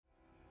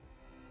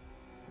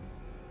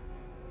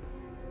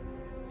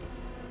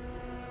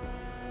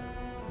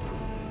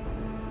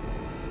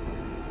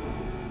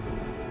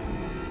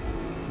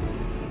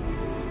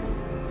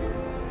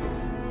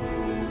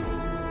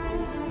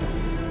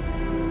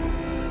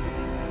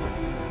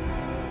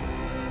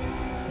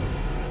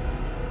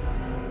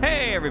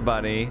Hey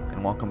everybody,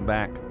 and welcome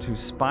back to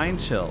Spine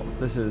Chill.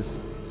 This is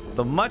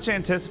the much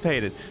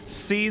anticipated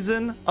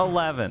season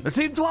 11.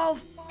 Season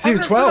 12!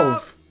 Season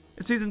 12?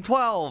 It's season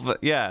 12,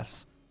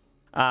 yes.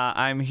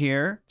 I'm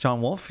here,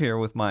 John Wolf, here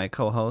with my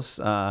co-hosts,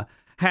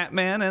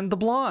 Hatman and the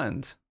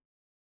Blonde.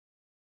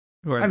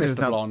 I miss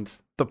the blonde.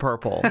 The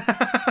purple.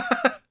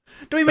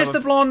 Do we miss the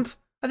blonde?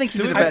 I think he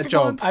did a better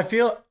job. I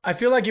feel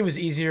like it was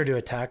easier to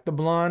attack the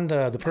blonde.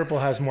 The purple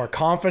has more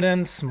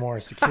confidence, more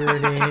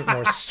security,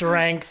 more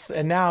strength,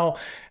 and now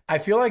I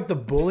feel like the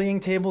bullying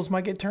tables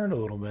might get turned a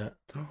little bit.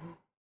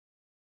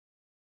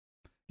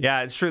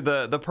 Yeah, it's true.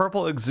 The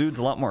purple exudes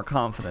a lot more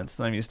confidence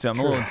than I'm used to. I'm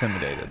a little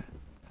intimidated.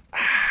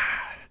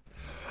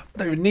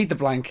 Don't even need the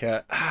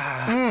blanket.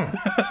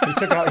 He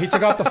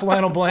took off the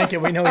flannel blanket.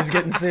 We know he's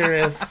getting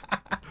serious.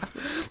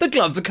 The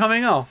gloves are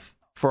coming off.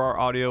 For our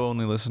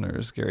audio-only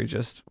listeners, Gary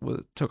just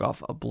took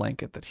off a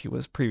blanket that he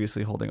was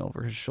previously holding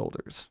over his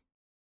shoulders.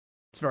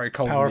 It's very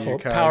cold.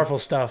 Powerful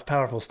stuff.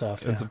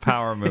 It's a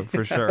power move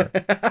for sure.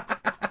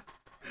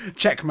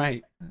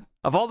 Checkmate.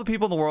 Of all the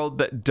people in the world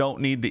that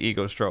don't need the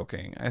ego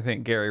stroking, I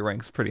think Gary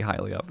ranks pretty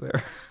highly up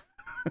there.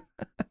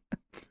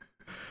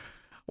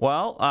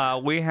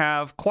 Well, we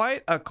have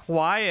quite a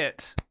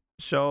quiet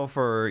show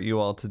for you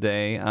all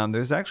today.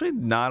 There's actually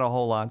not a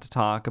whole lot to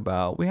talk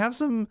about. We have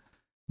some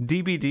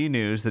DBD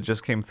news that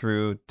just came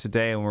through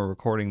today when we're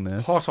recording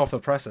this. Hot off the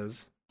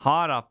presses.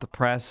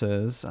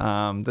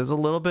 There's a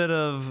little bit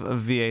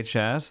of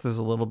VHS. There's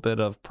a little bit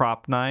of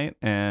prop night.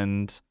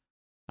 And,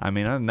 I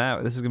mean, other than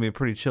that, this is going to be a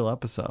pretty chill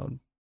episode.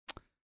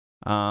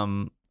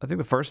 I think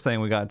the first thing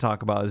we got to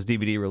talk about is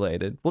DBD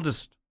related. We'll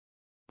just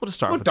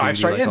start with dive DBD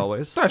straight like in.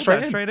 always. We'll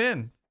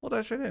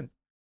dive straight in.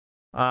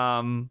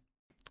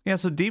 Yeah,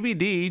 so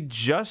DBD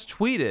just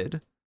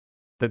tweeted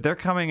that they're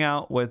coming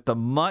out with the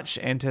much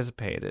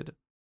anticipated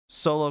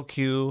solo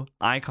queue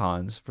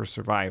icons for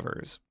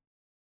survivors.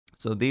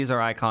 So these are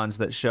icons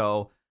that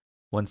show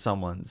when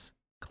someone's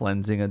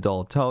cleansing a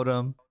dull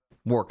totem,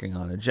 working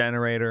on a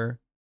generator,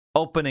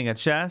 opening a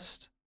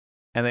chest,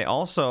 and they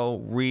also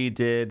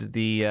redid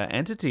the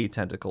entity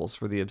tentacles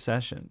for the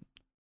obsession,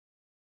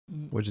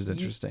 which is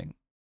interesting.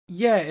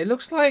 Yeah, it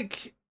looks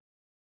like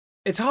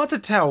it's hard to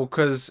tell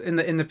because in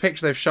the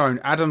picture they've shown,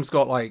 Adam's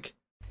got like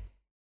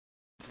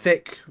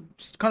thick,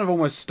 kind of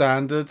almost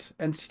standard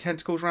entity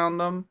tentacles around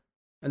them.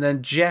 And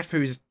then Jeff,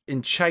 who's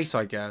in Chase,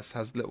 I guess,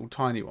 has little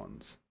tiny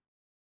ones.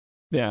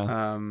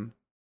 Yeah.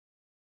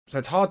 So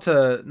it's hard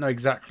to know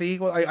exactly.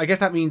 Well, I guess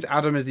that means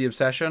Adam is the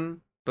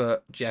obsession,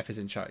 but Jeff is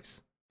in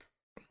Chase.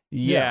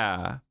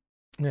 Yeah.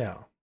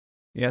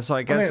 So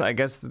I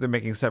guess they're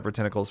making separate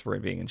tentacles for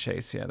it being in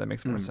Chase. Yeah, that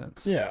makes more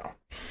sense. Yeah,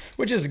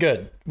 which is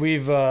good.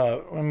 We've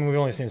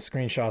only seen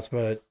screenshots,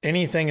 but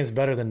anything is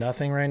better than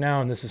nothing right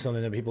now, and this is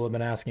something that people have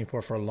been asking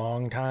for a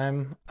long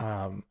time.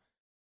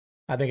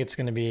 I think it's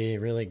going to be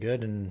really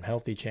good and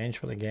healthy change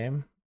for the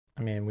game.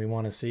 I mean, we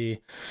want to see.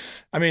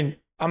 I mean,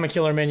 I'm a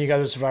killer main. You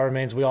guys are survivor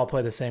mains. We all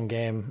play the same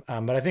game,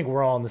 but I think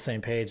we're all on the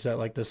same page that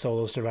like the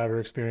solo survivor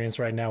experience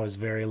right now is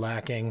very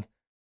lacking.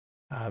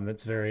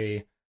 It's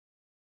very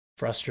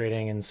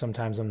frustrating and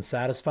sometimes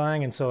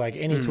unsatisfying, and so like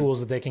any tools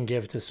that they can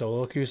give to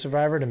solo queue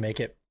survivor to make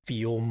it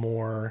feel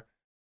more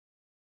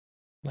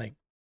like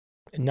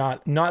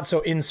not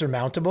so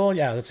insurmountable,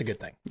 that's a good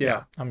thing.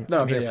 I'm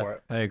here for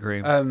it. I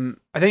agree.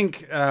 I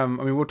think I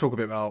mean, we'll talk a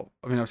bit about,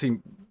 I mean, I've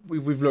seen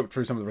we've looked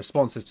through some of the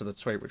responses to the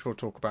tweet, which we'll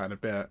talk about in a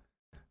bit,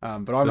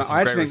 but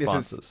I actually think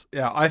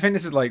I think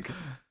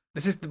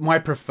this is my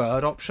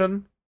preferred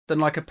option than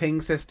like a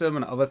ping system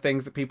and other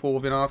things that people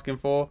have been asking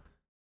for.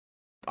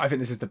 I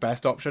think this is the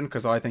best option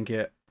because I think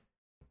it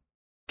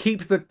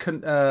keeps the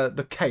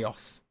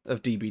chaos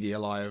of DBD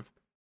alive.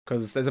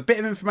 Because there's a bit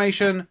of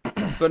information,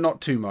 but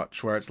not too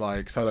much. Where it's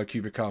like solo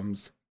queue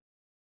becomes,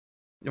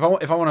 if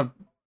I want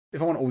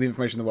all the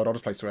information in the world, I'll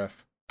just play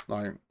Swift.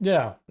 Like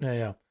yeah.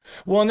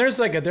 Well, and there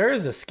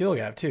is a skill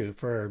gap too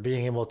for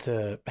being able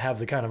to have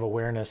the kind of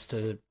awareness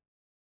to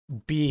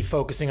be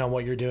focusing on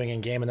what you're doing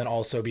in game and then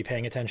also be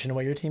paying attention to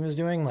what your team is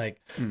doing. Like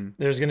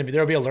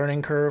there'll be a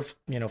learning curve,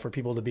 for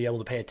people to be able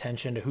to pay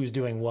attention to who's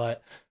doing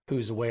what,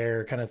 who's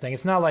where, kind of thing.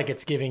 It's not like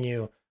it's giving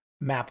you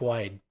map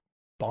wide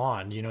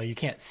bond. You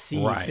can't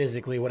see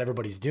physically what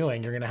everybody's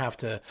doing. You're gonna have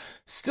to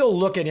still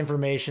look at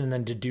information and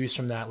then deduce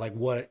from that like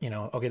what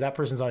okay, that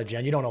person's on a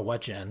gen, you don't know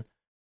what gen.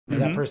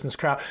 That person's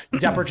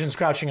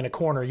crouching in a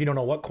corner, you don't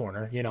know what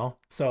corner.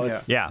 So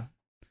it's it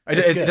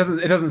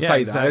doesn't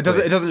say exactly.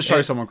 that. It doesn't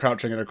show someone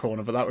crouching in a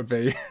corner, but that would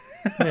be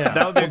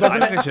that would be,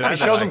 it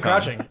shows him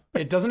crouching.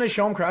 Doesn't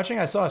show him crouching?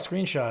 I saw a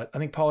screenshot. I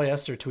think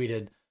Polyester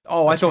tweeted.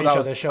 Oh, I thought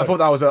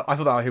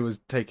that he was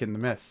taking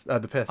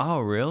the piss. Oh,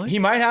 really? He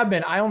might have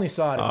been. I only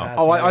saw it.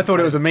 I thought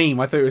it was a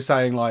meme. I thought it was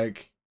saying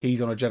like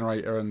he's on a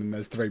generator and then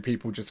there's three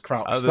people just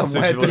crouched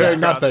somewhere doing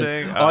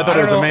nothing. I thought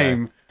it was a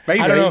meme. Maybe.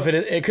 I don't know if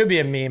it could be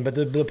a meme, but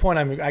the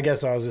point I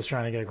guess I was just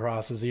trying to get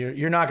across is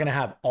you're not going to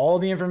have all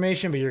the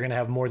information, but you're going to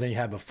have more than you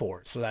had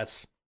before. So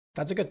that's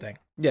a good thing.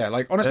 Yeah,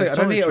 like honestly, I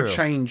don't think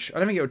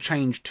it would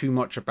change too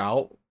much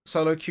about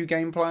solo queue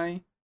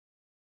gameplay,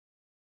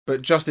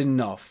 but just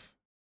enough.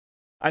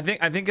 I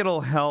think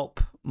it'll help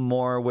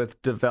more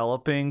with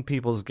developing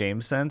people's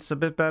game sense a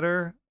bit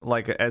better.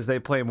 Like as they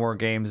play more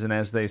games and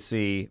as they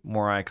see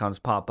more icons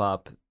pop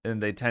up,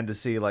 and they tend to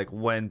see like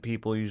when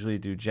people usually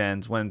do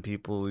gens, when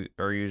people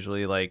are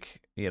usually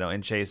like,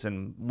 in chase,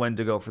 and when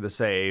to go for the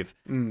save.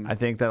 I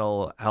think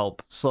that'll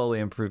help slowly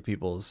improve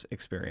people's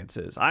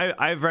experiences.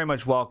 I very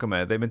much welcome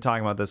it. They've been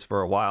talking about this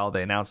for a while.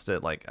 They announced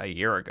it like a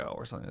year ago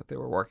or something that they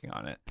were working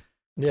on it.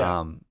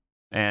 Yeah.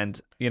 And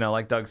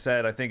like Doug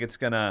said, I think it's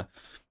gonna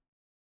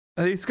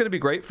be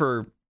great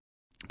for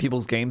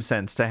people's game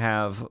sense to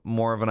have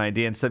more of an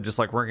idea instead of just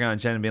like working on a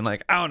gen and being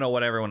like, I don't know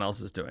what everyone else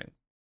is doing.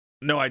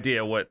 No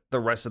idea what the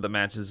rest of the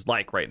match is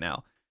like right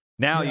now.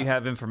 Now you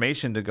have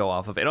information to go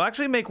off of. It'll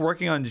actually make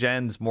working on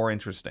gens more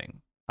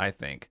interesting, I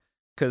think.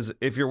 Because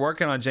if you're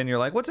working on gen, you're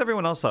like, what's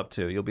everyone else up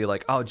to? You'll be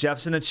like, oh,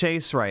 Jeff's in a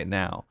chase right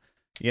now.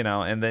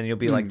 And then you'll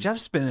be like,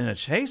 Jeff's been in a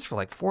chase for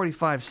like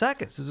 45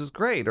 seconds. This is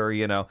great. Or,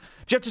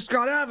 Jeff just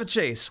got out of a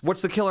chase.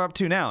 What's the killer up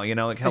to now?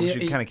 It helps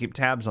you kind of keep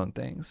tabs on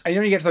things. And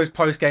you get to those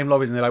post-game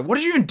lobbies and they're like, what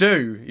did you even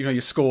do? Your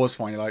score's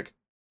fine. You're like,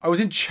 I was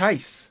in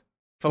chase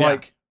for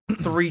like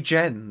 3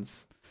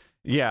 gens.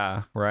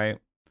 Yeah, right.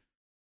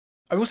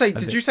 I will say,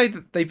 did you say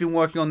that they've been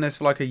working on this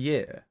for like a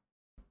year?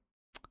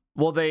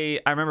 Well, I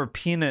remember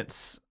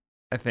Peanuts,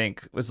 I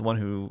think, was the one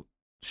who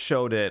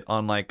showed it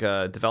on like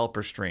a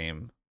developer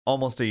stream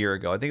almost a year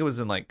ago. I think it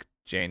was in like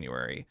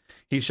January.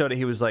 He showed it.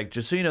 He was like,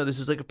 just so you know, this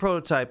is like a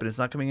prototype and it's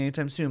not coming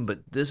anytime soon, but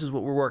this is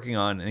what we're working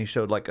on. And he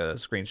showed like a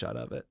screenshot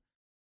of it.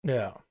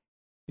 Yeah.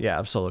 Yeah,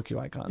 of solo queue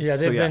icons. Yeah,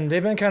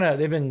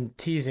 they've been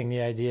teasing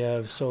the idea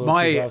of solo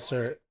queue buffs.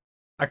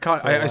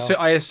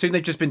 I assume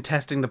they've just been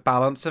testing the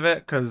balance of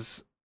it,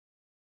 because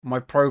my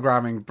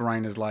programming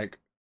brain is like,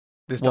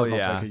 this does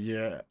not take a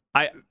year.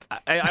 I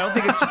don't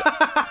think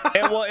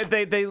it's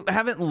they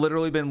haven't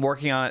literally been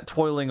working on it,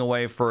 toiling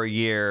away for a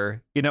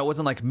year. It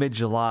wasn't like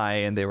mid-July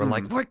and they were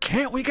like, why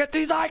can't we get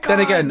these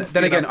icons?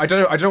 Then again, I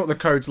don't know what the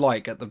code's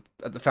like at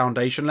the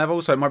foundation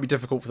level, so it might be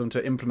difficult for them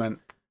to implement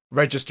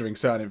registering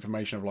certain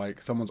information of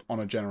like someone's on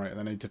a generator.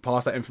 They need to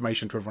pass that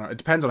information to everyone. It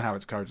depends on how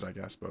it's coded, I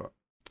guess, but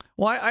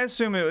well, I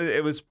assume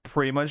it was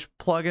pretty much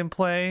plug and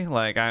play.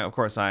 Like I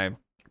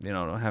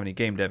don't have any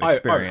game dev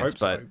experience,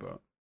 but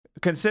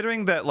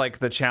considering that like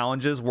the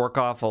challenges work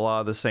off a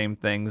lot of the same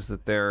things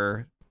that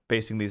they're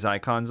basing these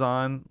icons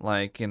on,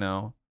 like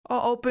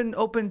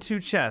open 2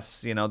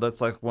 chests,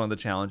 that's like one of the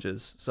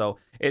challenges. So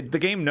the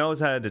game knows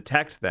how to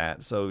detect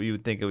that. So you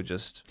would think it would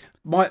just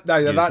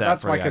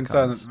that's my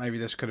concern, that maybe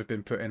this could have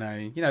been put in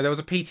a there was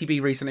a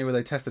PTB recently where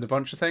they tested a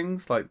bunch of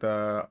things like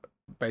the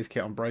base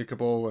kit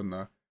Unbreakable and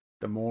the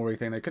Mori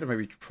thing. They could have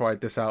maybe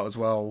tried this out as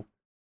well.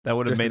 That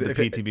would have made the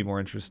PTB more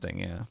interesting,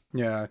 yeah.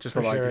 Yeah, just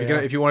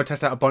if you want to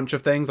test out a bunch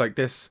of things like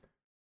this.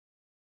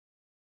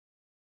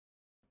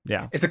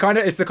 Yeah. It's the kind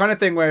of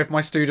thing where if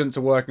my students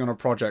are working on a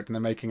project and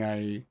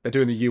they're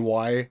doing the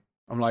UI,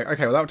 I'm like,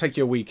 okay, well that would take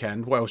you a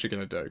weekend. What else are you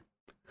gonna do?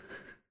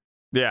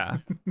 Yeah.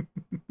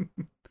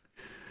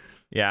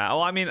 Yeah.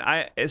 Well, I mean,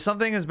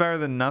 something is better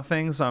than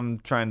nothing, so I'm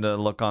trying to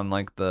look on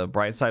like the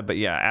bright side. But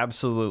yeah,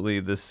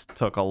 absolutely, this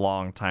took a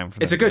long time for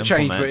them It's a good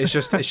change, but it's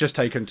just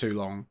taken too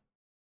long.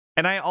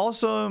 And I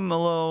also am a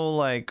little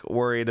like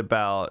worried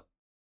about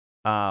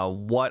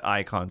what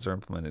icons are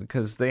implemented,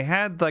 because they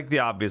had like the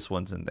obvious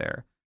ones in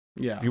there.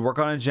 Yeah. If you work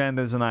on a gen,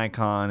 there's an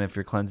icon. If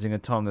you're cleansing a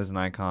tome, there's an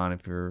icon.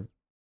 If you're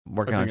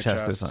working on a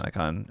chest, there's an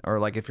icon. Or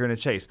like if you're in a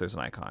chase, there's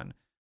an icon.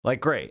 Like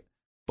great.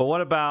 But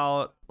what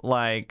about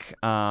like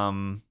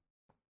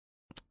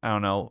I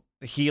don't know,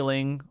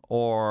 healing,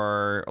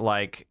 or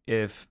like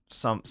if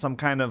some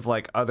kind of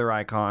like other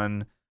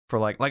icon for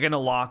like in a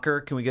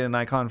locker, can we get an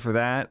icon for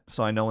that?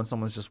 So I know when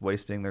someone's just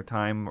wasting their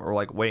time, or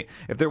like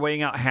if they're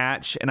waiting out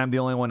hatch and I'm the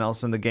only one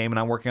else in the game and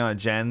I'm working on a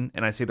gen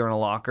and I see they're in a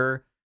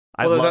locker,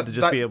 I'd love to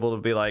just be able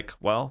to be like,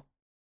 well,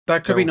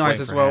 that could be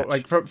nice as well.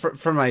 Hatch. Like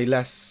from a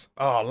less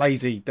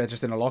lazy, they're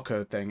just in a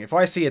locker thing. If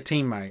I see a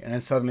teammate and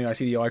then suddenly I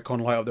see the icon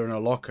light up there in a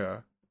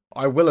locker,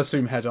 I will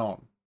assume head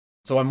on.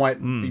 So I might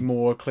be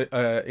more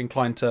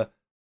inclined to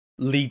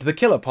lead the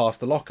killer past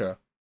the locker.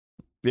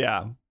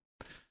 Yeah.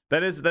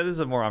 That is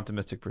a more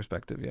optimistic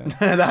perspective, yeah.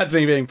 That's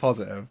me being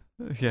positive.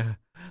 Yeah.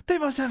 They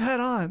must have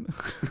head on.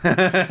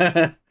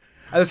 At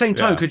the same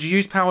time, could you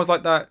use powers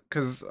like that?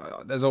 Because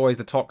there's always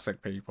the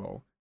toxic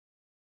people.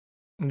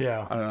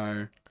 Yeah. I don't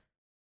know.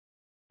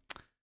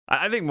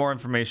 I think more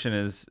information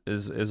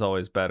is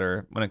always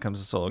better when it comes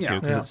to solo queue,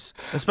 because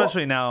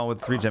especially now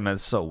with 3 gen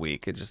is so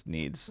weak, it just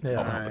needs all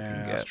the help it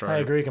can get. I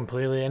agree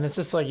completely, and it's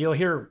just like you'll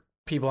hear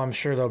people, I'm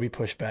sure they'll be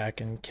pushed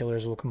back and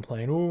killers will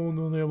complain, oh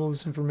no, they have all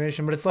this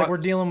information, but it's like we're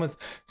dealing with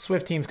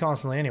Swift teams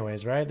constantly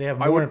anyways, right? They have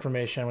more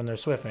information when they're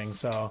swifting.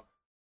 So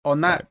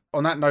on that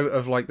note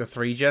of like the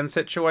 3 gen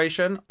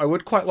situation, I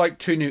would quite like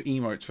 2 new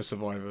emotes for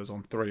survivors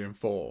on 3 and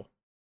 4.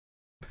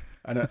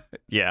 And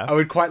I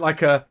would quite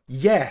like a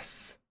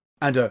yes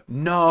and a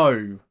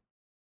no.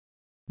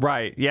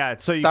 Right, yeah.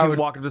 So you can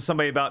walk up to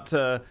somebody about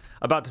to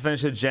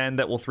finish a gen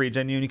that will 3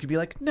 gen you, and you could be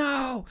like,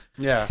 no.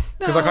 Yeah,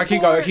 because like I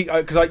keep going,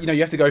 because you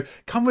have to go.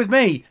 Come with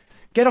me.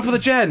 Get off of the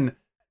gen.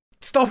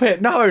 Stop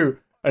it. No.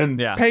 and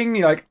ping,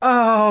 you're like,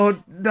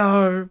 oh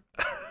no.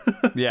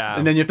 Yeah.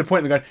 And then you have to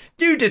point them going,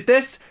 you did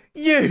this,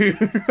 you.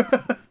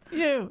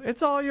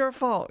 It's all your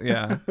fault.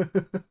 Yeah.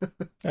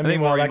 And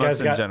meanwhile, that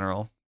guy's in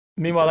general.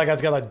 Meanwhile, that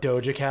guy's got like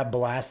Doja Cat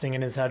blasting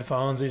in his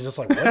headphones. He's just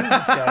like, what is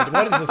this guy?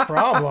 What is this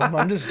problem?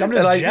 I'm just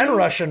like, gen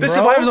rushing, bro. This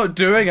survivor's not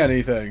doing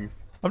anything.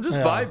 I'm just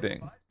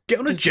vibing. Get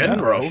on a gen,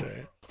 bro.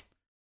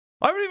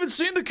 I haven't even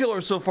seen the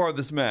killer so far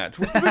this match.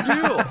 What's the big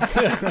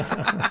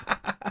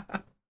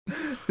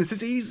deal? This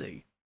is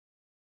easy.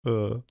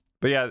 But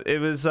yeah, it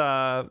was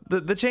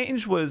the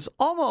change was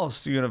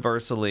almost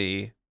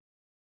universally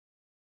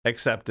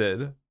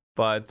accepted,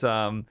 but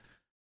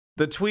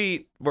the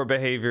tweet where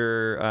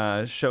Behavior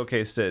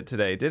showcased it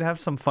today did have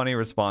some funny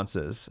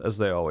responses, as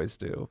they always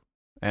do,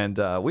 and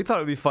we thought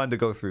it would be fun to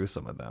go through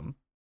some of them.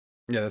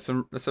 Yeah, there's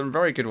some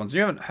very good ones.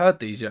 You haven't heard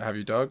these yet, have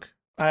you, Doug?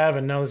 I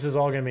haven't. No, this is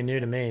all going to be new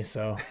to me,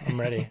 so I'm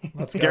ready.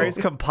 Let's go. Gary's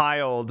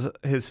compiled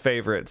his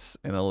favorites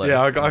in a list.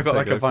 Yeah, I got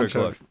like a bunch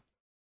of.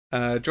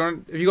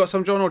 John, have you got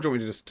some, John, or do you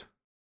want me to just?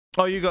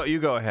 Oh, you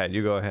go ahead.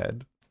 You go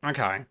ahead.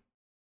 Okay.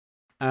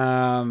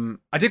 I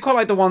did quite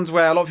like the ones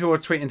where a lot of people were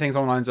tweeting things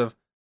on lines of,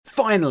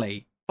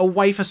 finally, a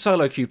way for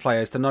solo queue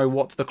players to know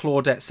what the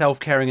Claudette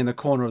self-caring in the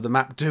corner of the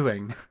map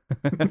doing.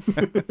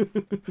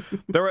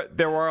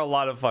 There were a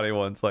lot of funny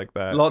ones like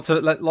that.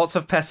 Lots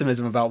of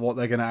pessimism about what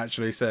they're going to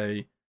actually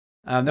see.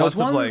 There was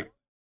one...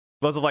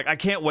 Lots of I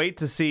can't wait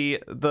to see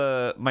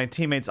my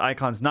teammates'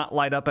 icons not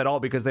light up at all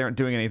because they aren't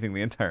doing anything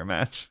the entire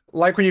match.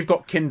 Like when you've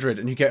got Kindred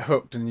and you get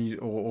hooked and you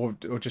or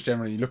just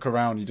generally you look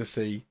around, you just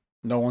see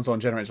no one's on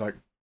generator. It's like,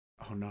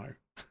 oh no.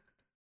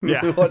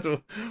 Yeah.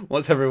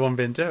 What's everyone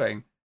been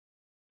doing?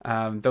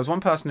 There was one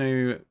person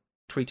who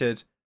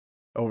tweeted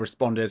or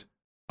responded,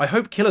 I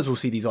hope killers will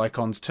see these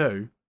icons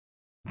too.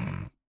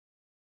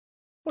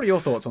 What are your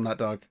thoughts on that,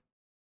 Doug?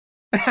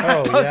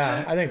 Oh, Doug,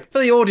 yeah. I think for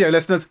the audio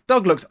listeners,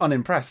 Doug looks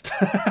unimpressed.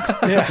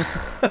 Yeah.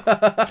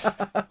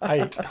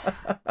 I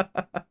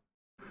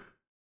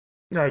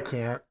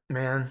can't,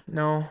 man.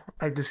 No,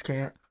 I just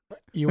can't.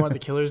 You want the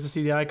killers to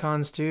see the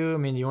icons too? I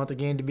mean, you want the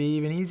game to be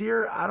even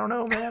easier? I don't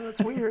know, man.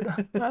 That's weird.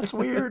 That's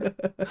weird.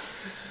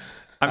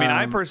 I mean,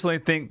 I personally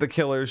think the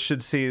killers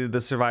should see the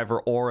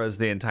survivor auras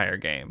the entire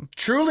game.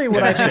 Truly,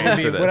 what I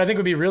think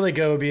would be really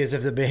good would be is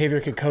if the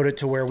Behavior could code it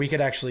to where we could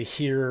actually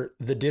hear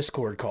the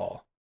Discord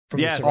call.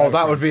 Yes. Oh,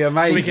 that would be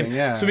amazing.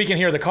 So we can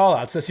hear the call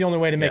outs. That's the only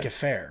way to make it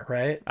fair,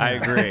 right? I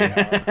agree.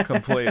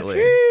 Completely.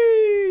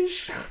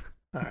 Sheesh.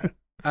 All right.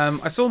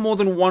 I saw more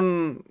than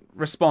one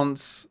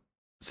response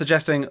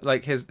suggesting,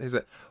 like,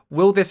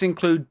 will this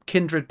include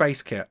Kindred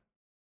base kit?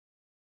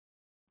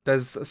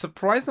 There's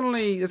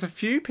a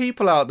few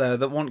people out there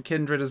that want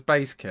Kindred as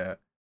base kit.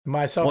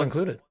 Myself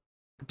included.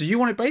 Do you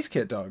want it base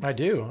kit, Doug? I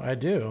do. I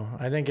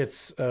think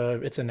it's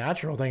a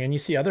natural thing, and you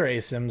see other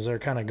ASIMs are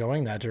kind of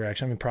going that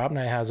direction. I mean, Prop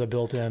Night has a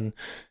built-in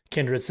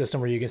Kindred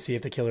system where you can see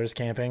if the killer is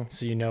camping,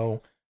 so you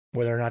know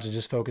whether or not to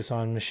just focus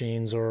on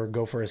machines or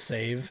go for a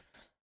save.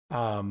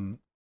 And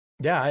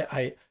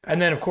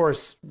then of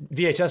course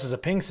VHS is a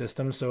ping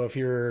system, so if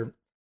you're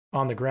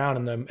on the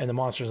ground and the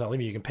monster's not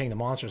leaving, you can ping the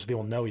monster so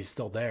people know he's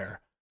still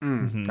there.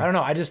 Mm-hmm. I don't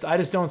know. I just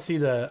don't see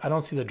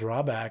the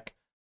drawback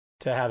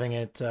to having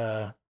it.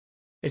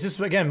 It's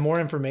just, again, more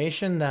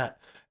information that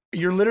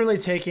you're literally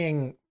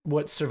taking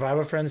what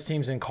Survivor Friends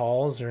teams in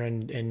calls or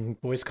in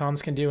voice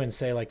comms can do and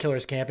say, like,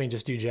 killer's camping,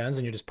 just do gens,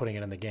 and you're just putting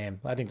it in the game.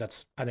 I think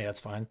that's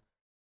fine.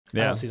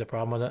 Yeah. I don't see the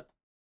problem with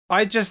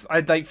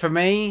it. For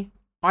me,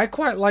 I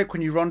quite like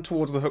when you run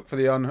towards the hook for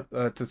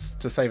the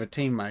to save a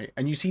teammate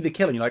and you see the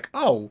kill and you're like,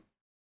 oh,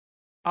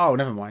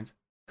 never mind.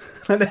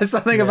 There's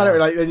something about it,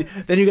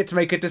 like, then you get to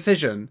make a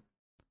decision.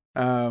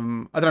 I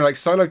don't know, like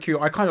solo queue,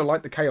 I kind of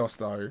like the chaos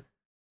though.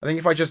 I think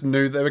if I just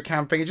knew they were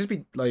camping, it'd just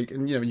be like,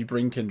 and when you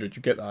bring Kindred,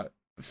 you get that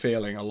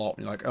feeling a lot.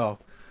 You're like, oh,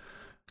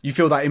 you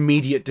feel that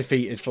immediate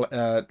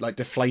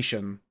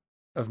deflation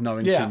of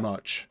knowing too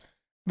much.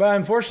 But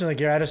unfortunately,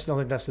 Gary, I just don't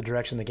think that's the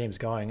direction the game's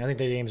going. I think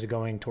the game's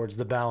going towards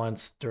the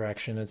balanced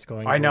direction. It's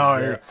going. I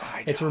know.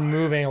 It's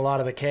removing a lot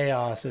of the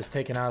chaos. It's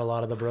taking out a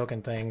lot of the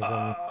broken things,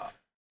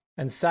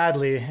 and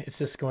sadly, it's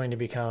just going to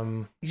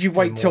become... You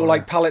wait till,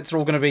 like, pallets are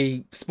all going to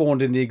be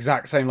spawned in the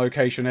exact same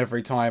location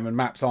every time, and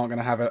maps aren't going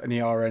to have any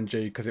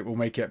RNG because it will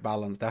make it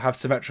balanced. They'll have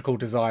symmetrical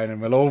design, and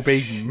we'll all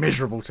be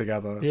miserable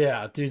together.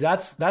 Yeah, dude,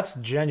 that's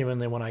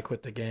genuinely when I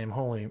quit the game.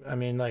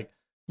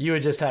 You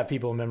would just have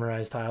people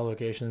memorize tile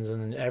locations, and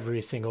then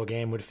every single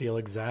game would feel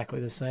exactly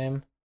the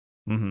same.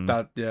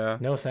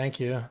 Mm-hmm. No,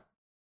 thank you.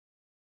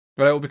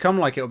 But it'll be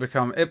like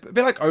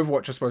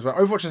Overwatch, I suppose. Where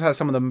Overwatch has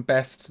some of the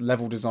best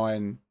level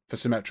design for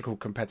symmetrical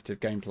competitive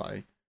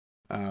gameplay.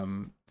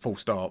 Full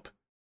stop.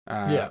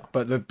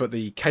 But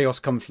the chaos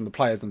comes from the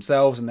players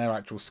themselves and their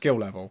actual skill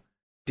level.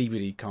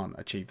 DBD can't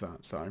achieve that.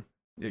 So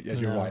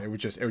you're right. It would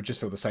just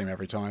feel the same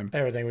every time.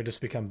 Everything would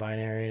just become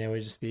binary, and it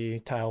would just be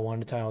tile 1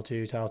 to tile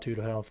 2, tile 2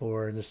 to tile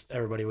 4, and just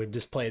everybody would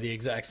just play the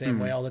exact same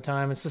way all the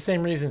time. It's the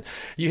same reason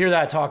you hear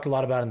that talked a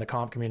lot about in the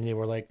comp community,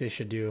 where like they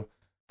should do,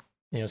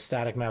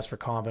 static maps for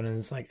comp, and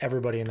it's like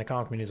everybody in the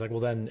comp community is like, well,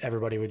 then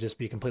everybody would just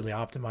be completely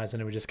optimized,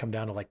 and it would just come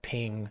down to like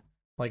ping,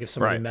 Like if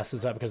somebody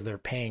messes up because they're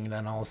paying,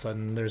 then all of a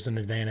sudden there's an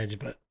advantage.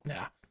 But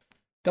yeah,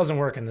 doesn't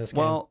work in this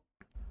game. Well,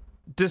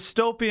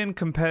 dystopian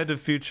competitive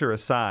future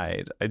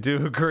aside, I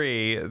do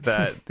agree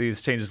that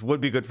these changes would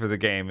be good for the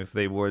game if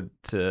they were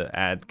to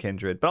add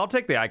Kindred. But I'll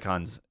take the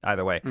icons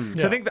either way.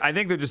 So I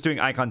think they're just doing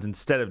icons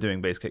instead of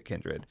doing base kit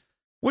Kindred,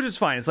 which is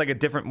fine. It's like a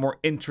different, more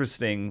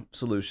interesting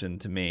solution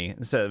to me.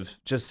 Instead of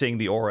just seeing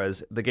the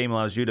auras, the game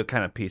allows you to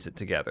kind of piece it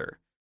together.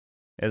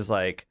 It's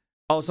like,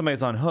 oh,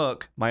 somebody's on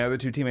Hook, my other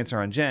 2 teammates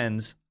are on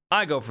Gens,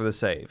 I go for the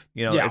save.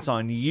 It's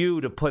on you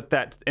to put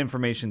that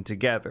information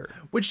together.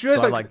 Which I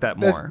like that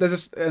more.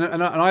 That's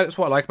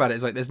what I like about it,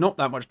 is like there's not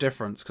that much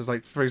difference, because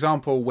like, for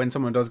example, when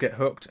someone does get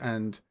hooked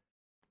and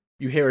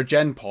you hear a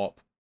gen pop,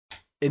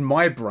 in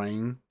my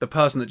brain, the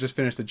person that just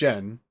finished the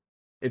gen,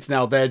 it's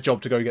now their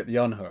job to go get the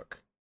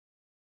unhook,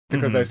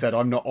 because they've said,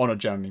 I'm not on a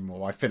gen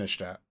anymore, I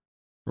finished it.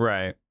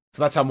 Right.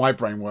 So that's how my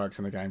brain works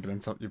in the game, but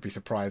then you'd be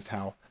surprised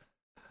how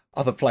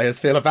other players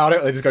feel about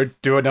it. They just go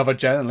do another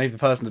gen and leave the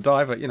person to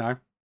die, but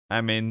I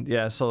mean,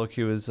 yeah, solo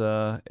queue is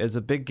a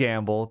big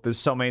gamble. There's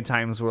so many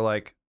times where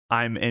like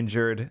I'm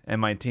injured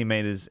and one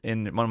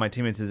of my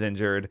teammates is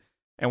injured,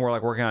 and we're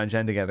like working on a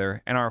gen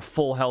together, and our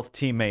full health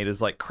teammate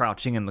is like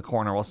crouching in the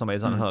corner while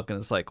somebody's on hook, and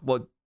it's like,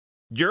 well,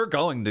 you're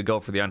going to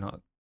go for the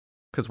unhook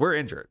because we're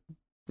injured,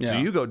 so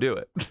you go do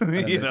it.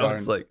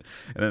 It's like,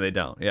 and then they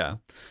don't. Yeah,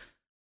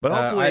 but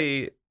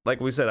hopefully, like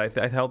we said,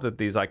 I hope that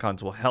these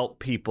icons will help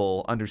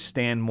people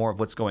understand more of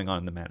what's going on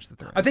in the match that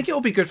they're in. I think it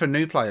will be good for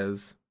new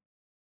players.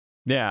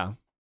 Yeah.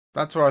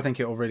 That's where I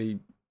think it'll really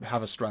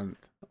have a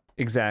strength.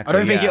 Exactly. I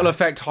don't think it'll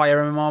affect higher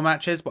MMR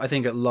matches, but I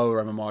think at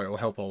lower MMR it'll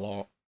help a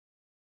lot.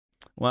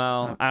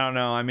 Well, I don't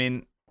know. I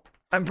mean,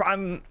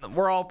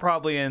 we're all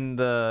probably in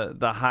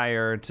the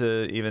higher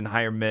to even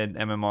higher mid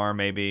MMR,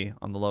 maybe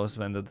on the lowest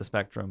end of the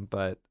spectrum,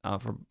 but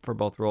for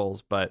both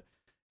roles. But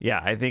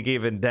yeah, I think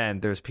even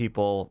then there's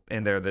people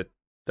in there that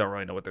don't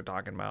really know what they're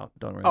talking about,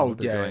 don't really know what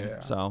they're doing.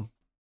 Yeah. So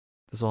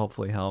this will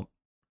hopefully help.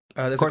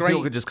 Of course,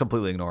 people could just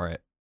completely ignore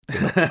it.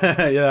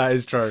 Yeah, that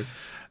is true.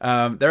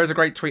 There is a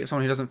great tweet of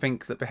someone who doesn't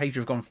think that behavior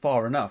has gone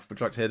far enough.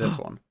 Would you like to hear this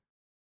one?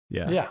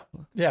 Yeah.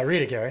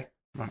 Read it, Gary.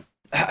 Right.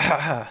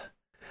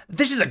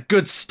 This is a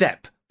good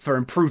step for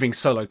improving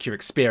solo queue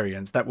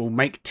experience that will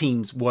make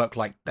teams work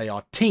like they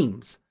are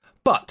teams,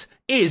 but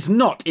is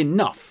not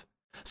enough.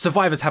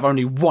 Survivors have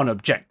only one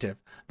objective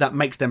that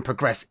makes them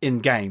progress in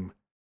game: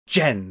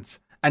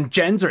 gens, and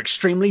gens are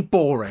extremely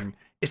boring,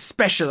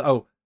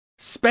 especially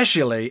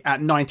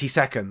at 90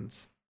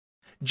 seconds.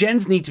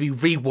 Gens need to be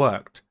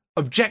reworked.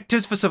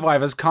 Objectives for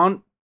survivors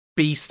can't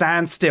be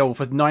stand still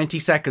for 90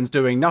 seconds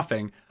doing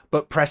nothing,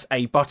 but press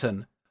a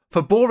button.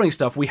 For boring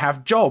stuff, we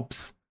have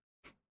jobs.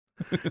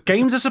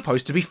 Games are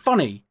supposed to be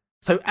funny,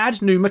 so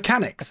add new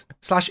mechanics,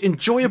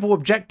 /enjoyable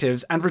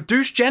objectives, and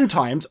reduce gen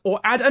times, or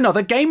add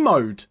another game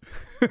mode.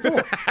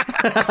 Thoughts?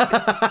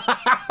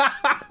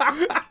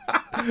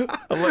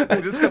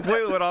 They just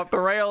completely went off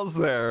the rails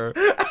there.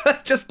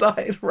 Just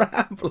started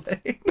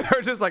rambling.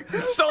 They're just like,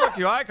 solo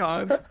queue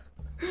icons.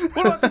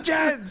 What about the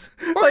gens?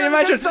 Like,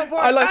 imagine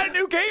add a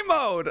new game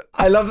mode.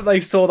 I love that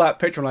they saw that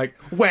picture and like,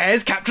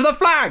 where's Capture the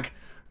Flag?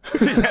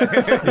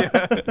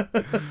 Yeah.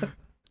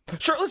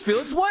 Shirtless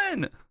Felix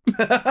when?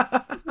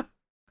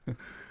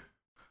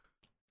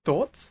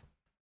 Thoughts?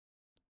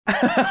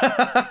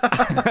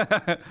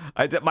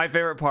 My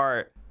favorite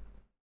part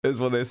is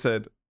when they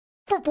said,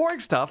 for boring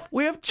stuff,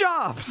 we have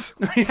jobs.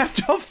 We have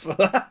jobs for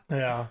that.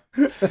 Yeah.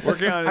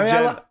 Working on a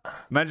gen.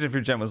 Imagine if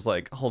your gen was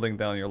like holding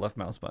down your left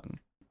mouse button.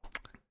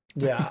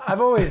 Yeah, I've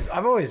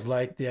always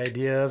liked the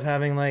idea of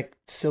having like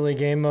silly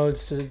game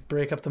modes to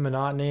break up the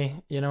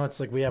monotony. It's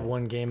like we have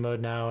one game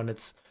mode now,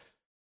 and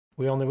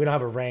we don't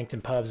have a ranked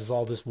in pubs. It's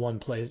all just one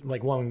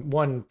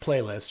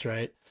playlist,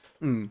 right?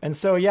 And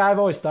so yeah, I've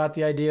always thought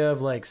the idea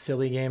of like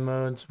silly game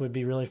modes would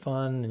be really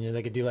fun, and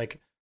they could do like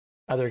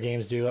other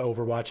games do.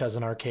 Overwatch has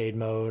an arcade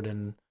mode,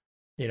 and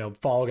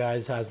Fall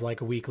Guys has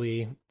like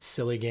weekly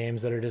silly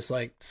games that are just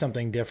like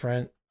something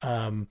different.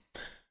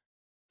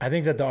 I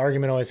think that the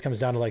argument always comes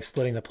down to like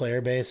splitting the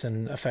player base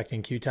and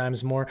affecting queue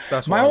times more.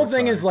 My whole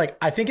thing is like,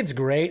 I think it's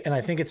great, and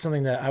I think it's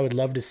something that I would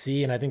love to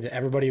see, and I think that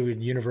everybody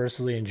would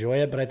universally enjoy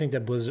it. But I think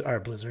that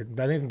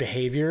I think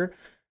behavior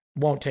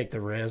won't take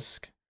the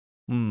risk.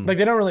 Like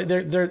they don't really.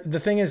 They're the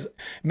thing is,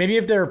 maybe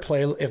if their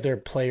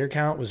player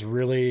count was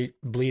really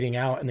bleeding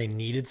out and they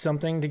needed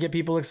something to get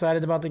people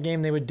excited about the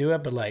game, they would do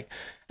it. But like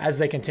as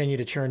they continue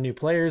to churn new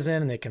players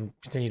in, and they can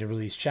continue to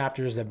release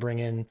chapters that bring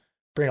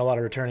a lot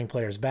of returning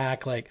players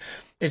back, like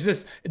it's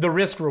just the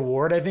risk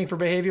reward, I think, for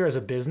behavior as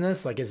a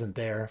business like isn't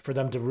there for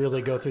them to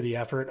really go through the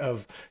effort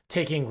of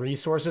taking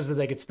resources that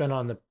they could spend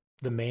on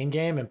the main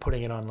game and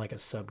putting it on like a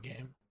sub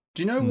game.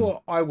 Do you know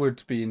what I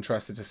would be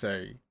interested to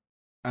see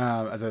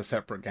as a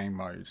separate game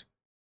mode?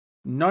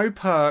 No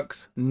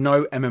perks,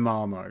 no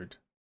MMR mode.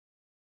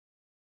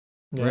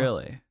 Yeah.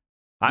 Really?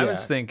 I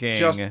was thinking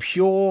just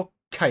pure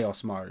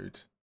chaos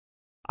mode.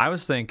 I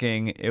was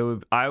thinking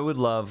I would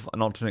love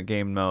an alternate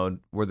game mode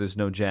where there's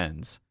no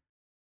gens,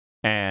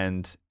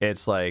 and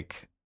it's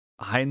like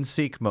hide and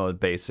seek mode,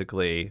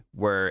 basically,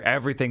 where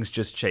everything's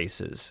just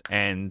chases.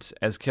 And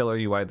as killer,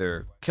 you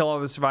either kill all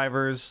the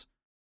survivors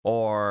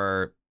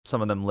or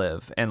some of them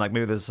live. And like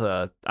maybe there's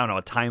a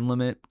time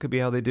limit could be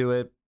how they do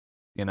it.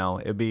 You know,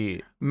 it'd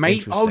be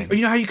interesting. Oh,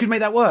 you know how you could make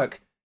that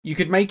work? You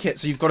could make it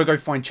so you've got to go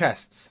find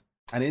chests.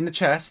 And in the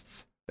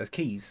chests, there's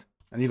keys.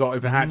 And you've got to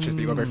open hatches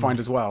that you've got to go find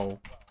as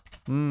well.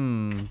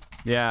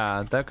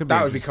 Yeah, that could be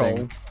That would be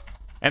cool.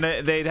 And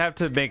they'd have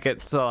to make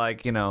it so,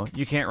 like, you know,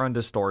 you can't run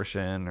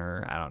distortion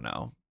or, I don't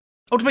know.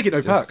 Oh, to make it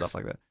no perks. Stuff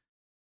like that.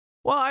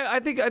 Well, I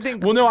think.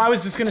 Well, no, I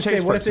was just gonna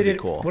say, what if they did?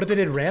 Cool. What if they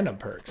did random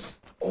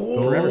perks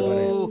for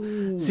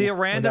everybody? See, a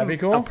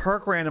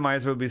perk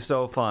randomizer would be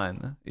so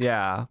fun.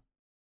 Yeah,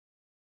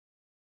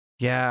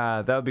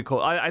 that would be cool.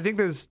 I think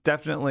there's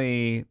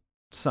definitely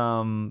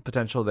some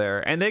potential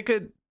there, and they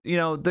could, you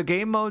know, the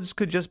game modes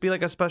could just be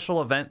like a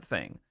special event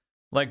thing.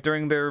 Like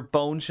during their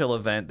Bone Chill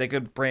event, they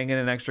could bring in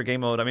an extra game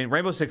mode. I mean,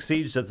 Rainbow Six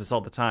Siege does this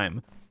all the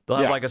time. They'll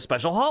have like a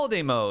special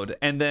holiday mode,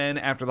 and then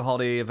after the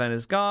holiday event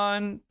is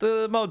gone,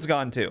 the mode's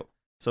gone too.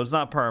 So it's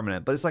not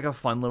permanent, but it's like a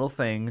fun little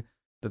thing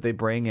that they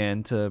bring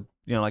in to,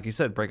 you know, like you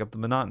said, break up the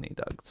monotony,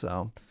 Doug.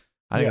 So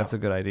I think that's a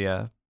good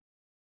idea.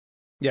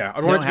 Yeah,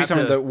 I want it to be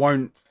something that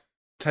won't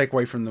take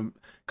away from them.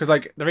 Because,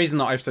 like, the reason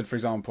that I've said, for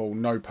example,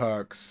 no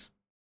perks,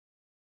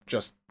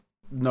 just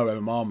no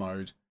MMR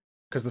mode,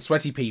 because the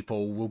sweaty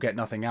people will get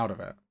nothing out of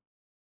it.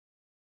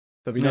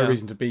 There'll be no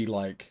reason to be,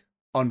 like,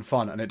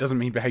 unfun, and it doesn't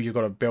mean behavior you've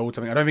got to build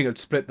something. I don't think it would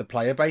split the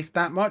player base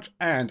that much,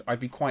 and I'd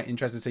be quite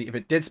interested to see if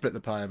it did split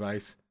the player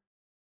base,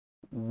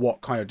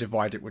 what kind of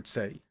divide it would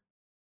see.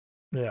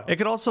 Yeah, it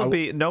could also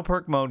be no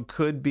perk mode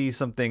could be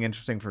something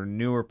interesting for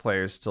newer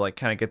players to like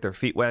kind of get their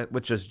feet wet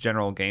with just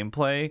general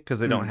gameplay because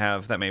they don't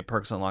have that many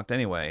perks unlocked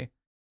anyway,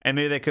 and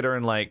maybe they could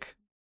earn like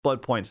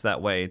blood points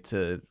that way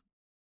to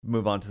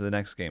move on to the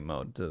next game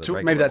mode.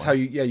 Maybe that's how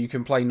you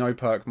can play no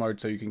perk mode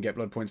so you can get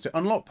blood points to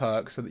unlock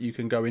perks so that you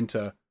can go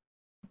into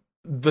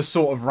the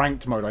sort of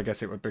ranked mode, I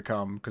guess it would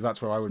become, because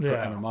that's where I would put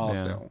MMR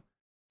still.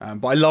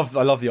 But I love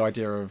the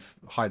idea of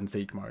hide and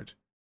seek mode.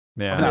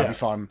 Yeah, I think that'd be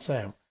fun.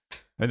 Same.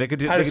 And they could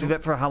do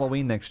that for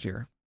Halloween next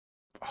year.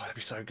 Oh, that'd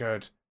be so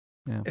good.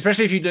 Yeah.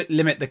 Especially if you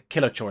limit the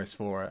killer choice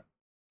for it.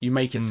 You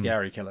make it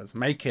scary killers.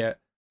 Make it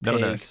Pig,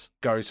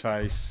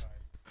 Ghostface,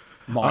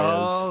 Myers.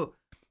 Oh,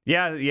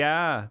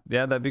 yeah,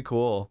 that'd be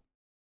cool.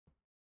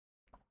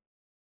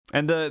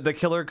 And the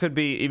killer could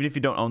be, even if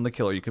you don't own the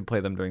killer, you could play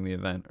them during the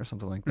event or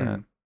something like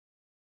that.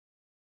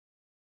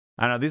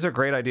 I know, these are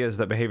great ideas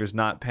that Behavior's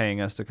not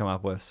paying us to come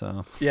up with.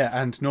 So yeah,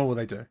 and nor will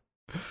they do.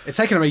 It's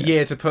taken them a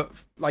year to put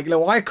like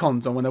little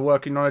icons on when they're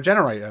working on a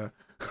generator.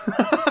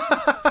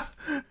 I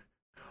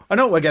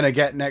know what we're going to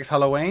get next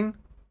Halloween.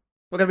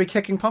 We're going to be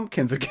kicking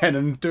pumpkins again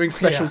and doing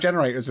special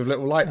generators with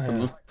little lights on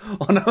them.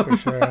 For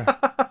sure.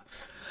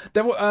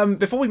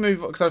 Before we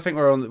move, because I think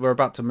we're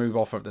about to move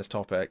off of this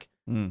topic,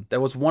 there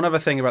was one other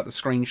thing about the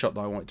screenshot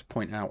that I wanted to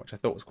point out, which I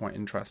thought was quite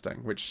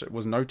interesting, which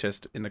was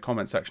noticed in the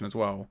comment section as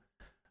well.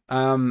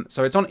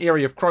 So it's on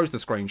Eyrie of Crows, the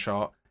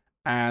screenshot,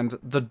 and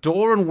the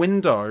door and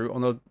window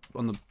on the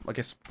I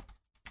guess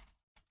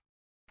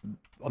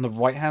on the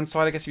right hand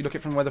side, I guess if you look at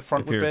it from where the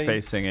front would be. If you're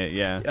facing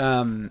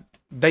it,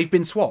 they've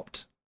been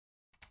swapped.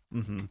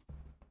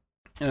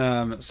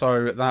 Mm-hmm.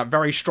 So that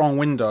very strong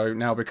window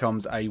now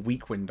becomes a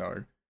weak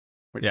window,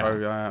 which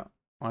I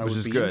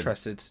would be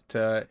interested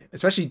to,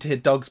 especially to hear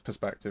Doug's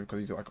perspective, because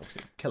he's like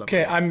obviously a killer.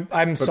 Okay,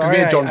 I'm sorry.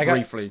 Me and John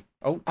briefly.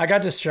 I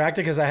got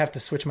distracted because I have to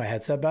switch my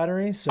headset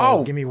battery.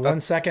 So give me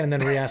 1 second and then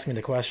re-ask me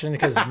the question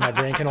because my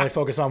brain can only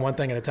focus on one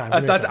thing at a time.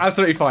 That's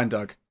absolutely fine,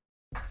 Doug.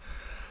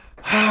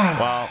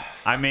 Well,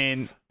 I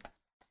mean,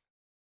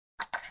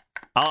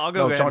 I'll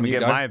go ahead and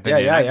give my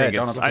opinion.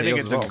 I think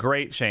it's a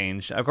great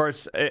change. Of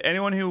course,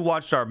 anyone who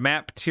watched our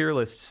map tier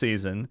list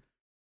season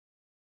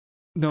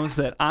knows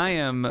that I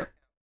am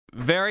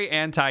very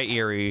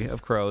anti-Eyrie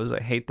of Crows. I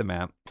hate the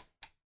map.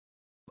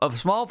 A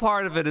small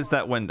part of it is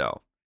that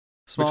window.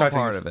 Which I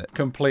think is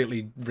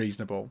completely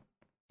reasonable.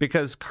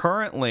 Because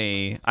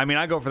currently, I mean,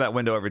 I go for that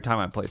window every time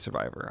I play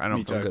Survivor. I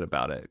don't feel good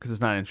about it because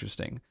it's not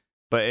interesting.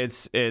 But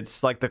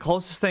it's like the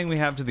closest thing we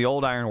have to the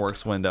old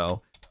Ironworks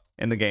window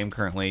in the game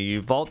currently.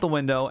 You vault the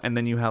window, and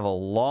then you have a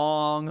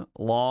long,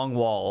 long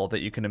wall that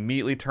you can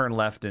immediately turn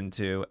left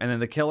into, and then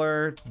the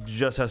killer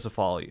just has to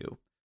follow you.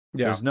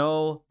 Yeah. There's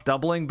no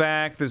doubling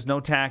back. There's no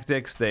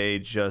tactics. They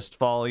just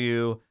follow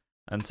you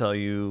until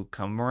you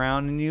come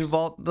around and you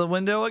vault the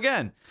window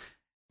again.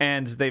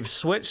 And they've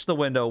switched the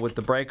window with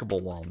the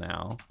breakable wall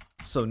now.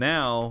 So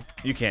now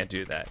you can't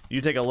do that.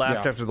 You take a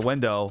left after the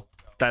window,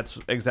 that's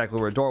exactly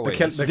where a doorway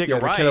is. You take a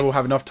right, the killer will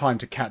have enough time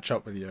to catch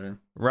up with you.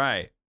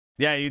 Right.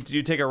 Yeah, you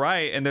take a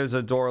right, and there's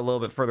a door a little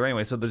bit further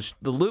anyway. So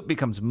the loop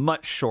becomes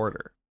much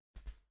shorter.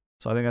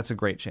 So I think that's a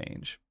great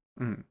change.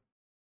 Mm.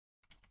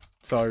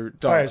 So,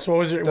 Doug, all right. So what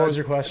was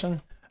your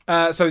question?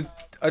 So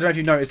I don't know if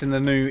you noticed in the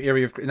new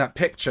area in that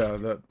picture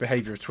that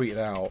Behavior tweeted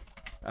out,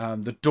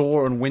 the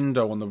door and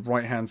window on the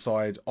right hand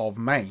side of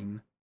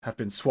main have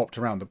been swapped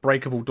around. The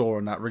breakable door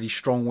and that really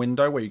strong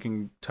window where you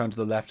can turn to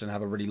the left and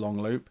have a really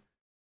long loop.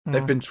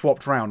 They've been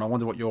swapped around. I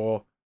wonder what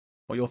your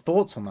what your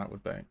thoughts on that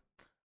would be.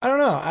 I don't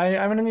know.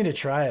 I'm gonna need to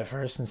try it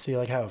first and see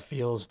like how it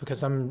feels,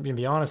 because I'm gonna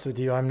be honest with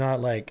you, I'm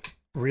not like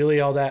really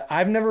all that.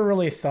 I've never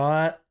really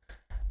thought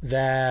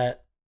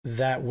that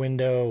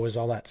window was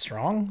all that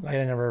strong. I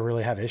never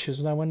really have issues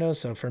with that window,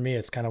 so for me,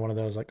 it's kind of one of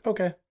those like,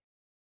 okay,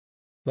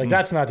 like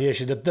that's not the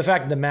issue. The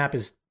fact that the map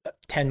is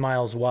 10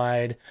 miles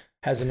wide,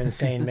 has an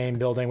insane main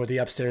building with the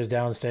upstairs,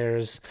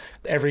 downstairs,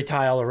 every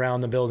tile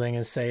around the building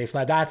is safe.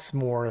 That's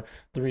more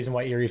the reason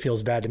why Erie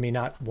feels bad to me,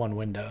 not one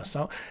window.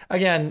 So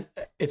again,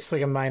 it's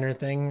like a minor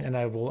thing, and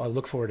I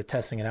look forward to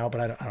testing it out,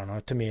 but I don't know.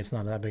 To me, it's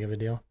not that big of a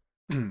deal.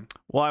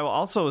 Well, I will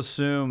also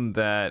assume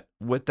that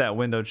with that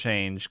window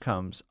change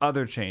comes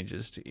other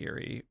changes to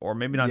Erie, or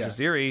maybe not just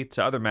Erie,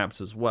 to other maps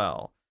as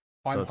well.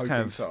 I'm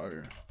hoping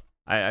so.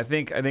 I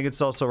think it's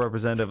also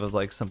representative of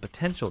like some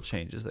potential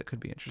changes that could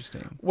be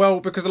interesting. Well,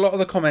 because a lot of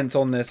the comments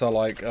on this are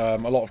like a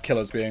lot of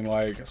killers being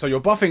like, so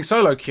you're buffing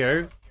solo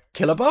queue,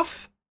 killer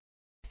buff?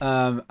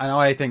 And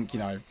I think,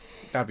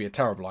 that'd be a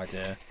terrible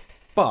idea.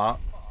 But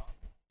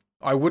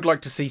I would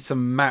like to see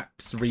some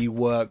maps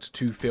reworked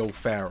to feel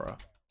fairer.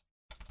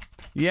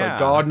 Yeah.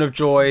 So Garden of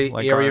Joy,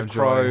 like Eyrie Garden of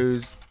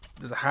Crows,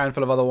 there's a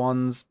handful of other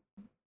ones.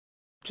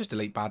 Just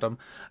delete Badham.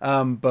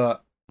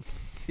 But,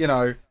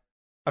 I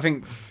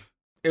think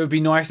it would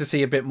be nice to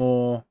see a bit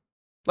more,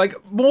 like,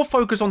 more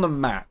focus on the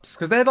maps.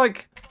 Because they're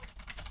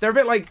a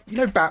bit like,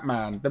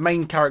 Batman. The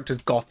main character's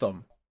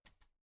Gotham.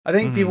 I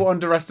think people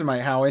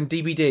underestimate how in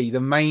DBD, the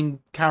main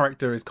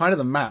character is kind of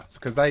the maps.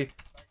 Because they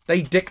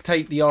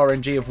dictate the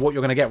RNG of what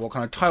you're going to get, what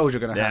kind of tiles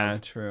you're going to have. Yeah,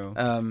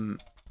 true.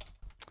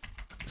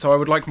 So I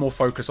would like more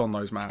focus on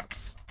those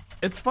maps.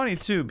 It's funny,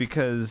 too,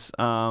 because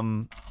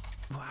when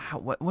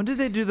did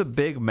they do the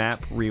big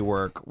map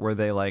rework where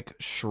they like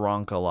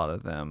shrunk a lot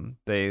of them?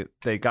 They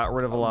got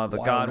rid of a lot of the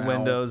god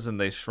windows and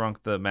they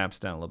shrunk the maps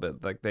down a little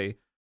bit. Like they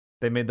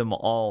made them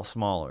all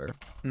smaller.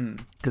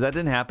 Because that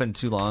didn't happen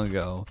too long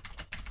ago.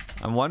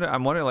 I'm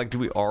wondering, like, do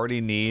we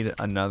already need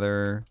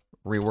another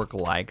rework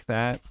like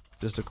that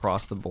just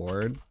across the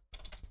board?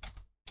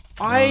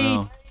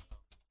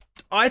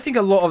 I think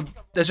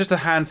there's just a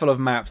handful of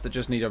maps that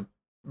just need a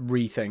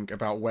rethink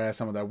about where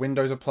some of their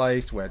windows are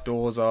placed, where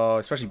doors are,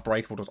 especially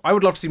breakable doors. I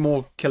would love to see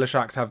more Killer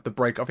Shacks have the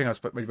break. I think I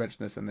mentioned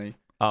this in the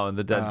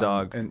the Dead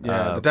Dog.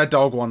 The Dead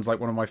Dog one's like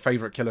one of my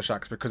favorite Killer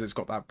Shacks because it's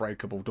got that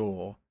breakable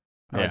door.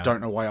 And I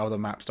don't know why other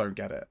maps don't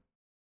get it.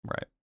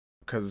 Right.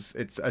 Because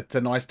it's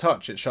a nice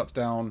touch. It shuts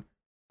down.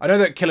 I know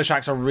that Killer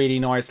Shacks are really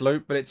nice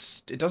loot, but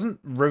it doesn't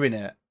ruin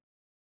it.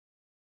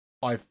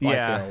 I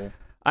feel.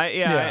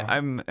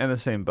 I'm in the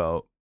same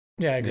boat.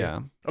 Yeah, I agree. Yeah.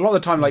 A lot of the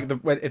time, like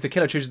if the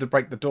killer chooses to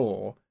break the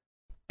door,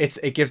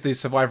 it gives the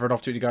survivor an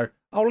opportunity to go,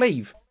 I'll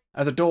leave.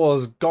 And the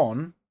door's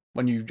gone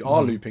when you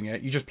are looping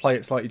it. You just play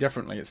it slightly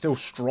differently. It's still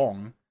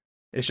strong.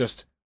 It's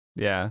just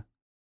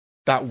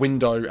that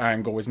window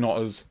angle is not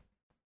as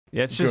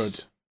it's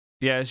good.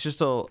 It's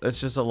just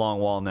a long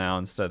wall now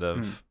instead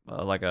of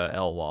like a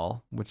L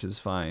wall, which is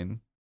fine.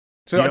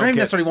 So I don't even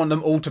necessarily want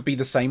them all to be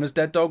the same as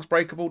Dead Dog's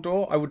breakable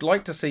door. I would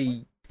like to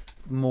see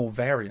more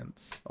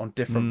variants on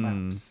different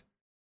maps.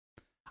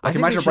 Like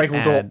imagine a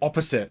breakable door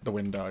opposite the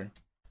window.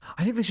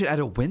 I think they should add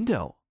a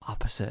window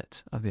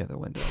opposite of the other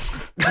window.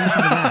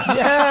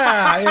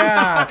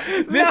 Yeah.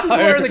 This is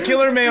where the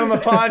Killer Mayhem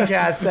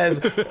podcast says,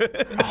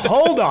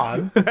 hold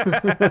on.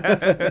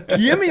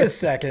 Give me a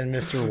second,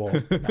 Mr. Wolf.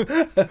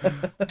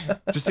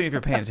 Just see if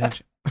you're paying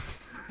attention.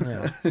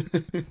 Yeah.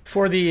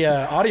 For the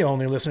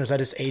audio-only listeners, I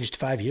just aged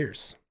 5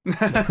 years.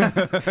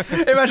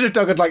 Imagine if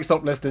Doug had like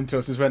stopped listening to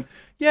us and just went,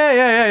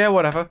 yeah,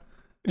 whatever.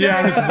 Yeah,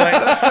 I'm just like,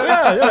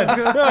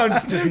 no,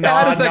 just nod,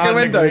 add a second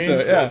window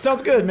to it. Yeah,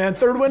 sounds good, man.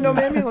 Third window,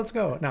 maybe. Let's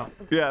go. No.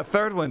 Yeah,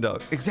 third window.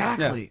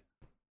 Exactly. Yeah.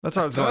 That's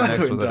how I was going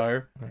next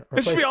window. With it.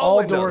 It should be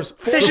all doors.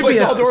 There should be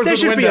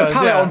a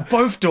palette on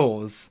both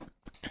doors.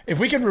 If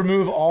we could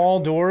remove all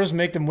doors,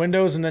 make them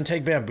windows, and then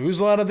take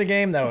Bamboozle out of the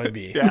game, that would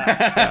be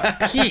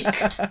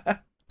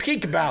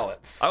peak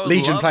balance.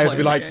 Legion players would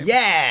be like,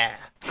 yeah.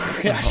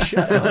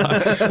 Shut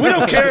up. We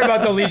don't care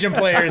about the Legion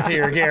players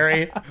here,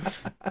 Gary.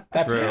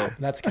 That's cap.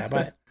 That's cap.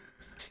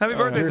 Happy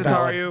birthday,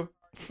 Tataru.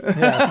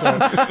 Yeah, so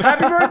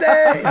happy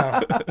birthday.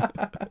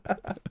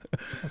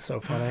 That's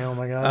so funny. Oh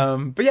my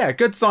god. But yeah,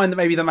 good sign that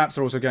maybe the maps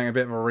are also getting a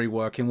bit of a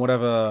rework in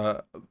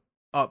whatever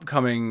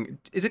upcoming.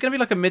 Is it going to be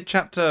like a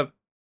mid-chapter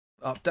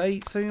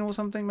update soon or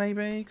something?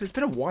 Maybe because it's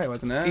been a while,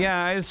 hasn't it?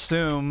 Yeah, I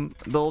assume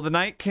the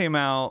night came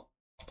out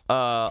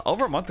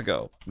over a month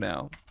ago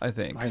now, I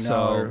think. I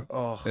know.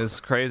 So it's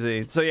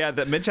crazy. So yeah,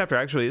 the mid-chapter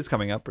actually is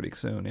coming up pretty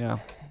soon. Yeah.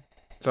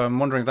 So I'm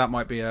wondering if that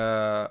might be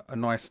a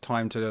nice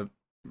time to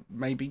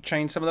maybe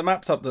change some of the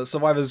maps up that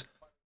survivors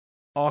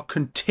are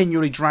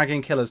continually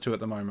dragging killers to at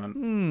the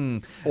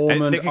moment.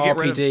 Ormond,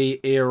 RPD,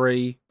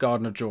 Erie,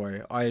 Garden of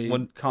Joy.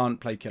 I can't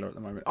play killer at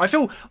the moment. I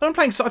feel when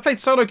I played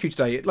solo queue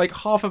today. Like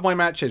half of my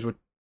matches were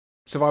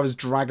survivors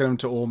dragging them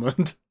to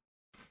Ormond.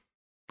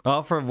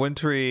 Oh, for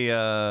wintry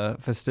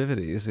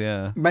festivities,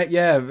 yeah.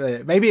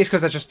 Maybe it's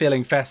because they're just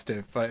feeling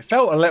festive, but it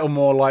felt a little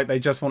more like they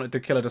just wanted the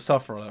killer to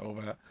suffer a little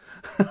bit.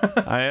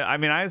 I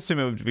mean, I assume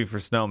it would be for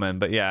snowmen,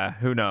 but yeah,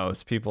 who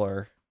knows? People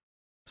are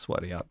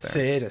sweaty out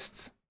there.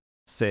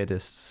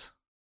 Sadists.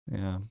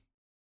 Yeah.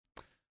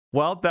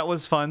 Well, that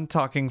was fun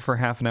talking for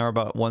half an hour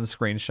about one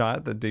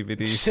screenshot that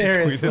DVD.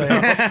 Seriously. We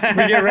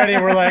get ready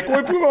and we're like,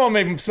 we won't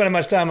be spending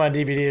much time on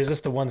DVD. It's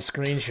just the one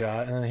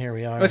screenshot. And then here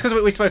we are. Well, it's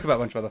because we spoke about a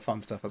bunch of other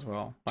fun stuff as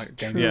well, like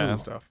game news and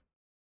stuff.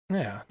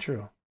 Yeah,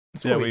 true.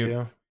 That's what we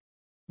do.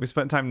 We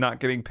spent time not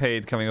getting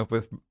paid coming up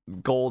with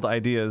gold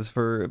ideas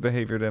for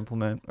behavior to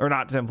implement, or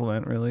not to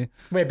implement, really.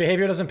 Wait,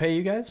 behavior doesn't pay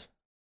you guys?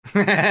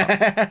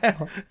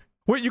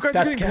 Wait, you guys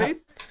are getting paid?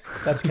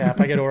 That's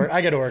cap. I get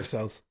org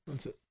cells.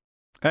 That's it.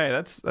 Hey,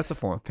 that's a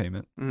form of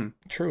payment.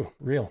 True,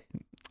 real.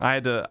 I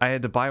had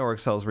to buy org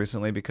cells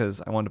recently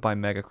because I wanted to buy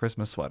Mega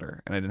Christmas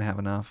sweater and I didn't have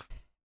enough.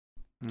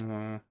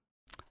 I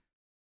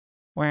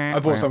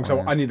bought some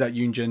because I need that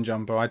Yunjin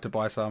jumper. I had to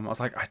buy some. I was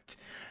like, I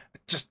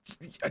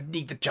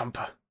need the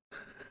jumper.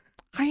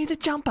 I need the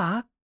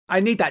jumper.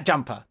 I need that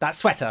jumper. That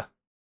sweater.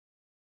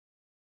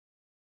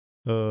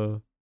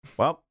 Well,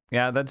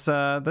 yeah, that's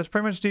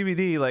pretty much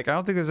DVD. Like, I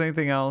don't think there's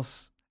anything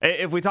else.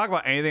 If we talk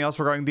about anything else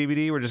regarding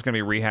DVD, we're just going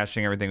to be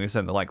rehashing everything we said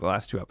in the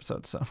last 2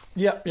 episodes. So.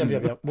 Yep.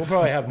 We'll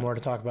probably have more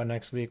to talk about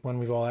next week when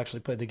we've all actually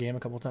played the game a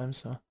couple times.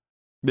 So.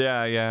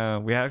 Yeah.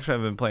 We actually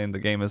haven't been playing the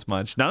game as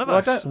much. None of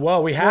us.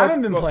 Well, we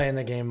haven't been playing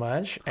the game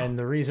much, and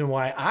the reason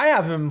why I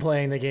haven't been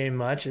playing the game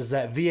much is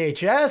that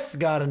VHS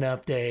got an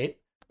update.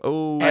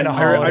 Oh, and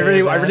I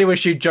really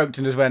wish you joked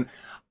and just went,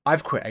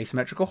 I've quit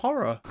asymmetrical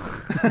horror.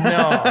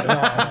 No.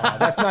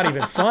 That's not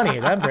even funny.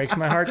 That breaks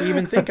my heart to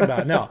even think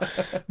about. No.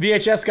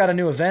 VHS got a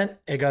new event.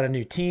 It got a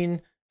new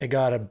teen. It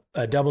got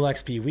a double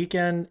XP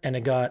weekend. And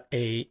it got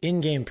a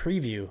in-game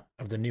preview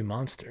of the new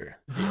monster,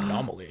 the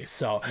Anomaly.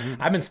 So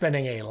I've been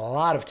spending a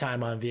lot of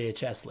time on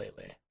VHS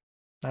lately.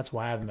 That's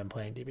why I haven't been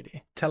playing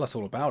DVD. Tell us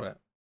all about it.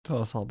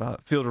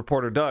 Field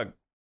Reporter Doug.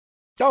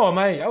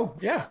 Oh,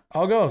 yeah,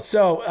 I'll go.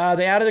 So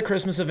they added a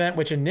Christmas event,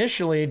 which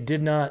initially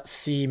did not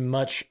see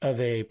much of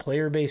a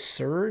player-based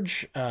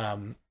surge.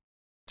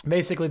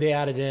 Basically, they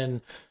added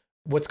in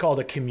what's called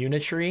a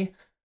community tree,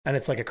 and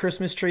it's like a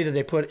Christmas tree that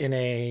they put in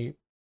a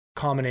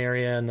common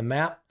area in the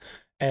map,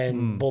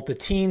 and both the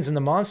teens and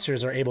the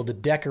monsters are able to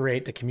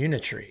decorate the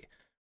community tree.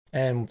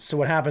 And so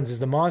what happens is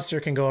the monster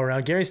can go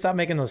around. Gary, stop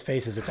making those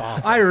faces. It's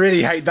awesome. I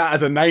really hate that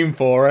as a name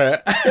for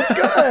it. It's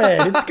good.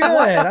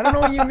 I don't know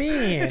what you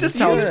mean. It just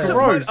sounds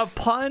gross. Put a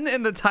pun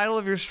in the title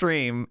of your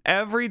stream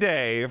every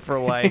day for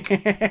like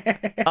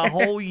a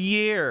whole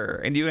year,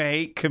 and you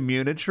hate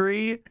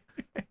community.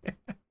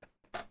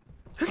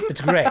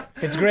 It's great.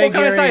 It's great. What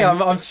can I say?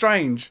 I'm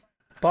strange.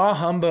 Bah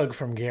humbug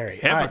from Gary.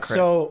 Hypocrite.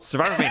 All right, so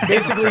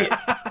basically,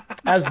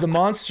 as the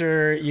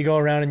monster, you go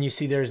around and you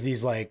see there's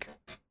these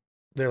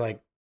they're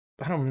like.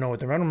 I don't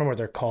remember what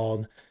they're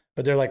called,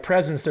 but they're like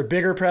presents. They're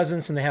bigger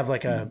presents, and they have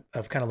like a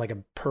kind of like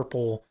a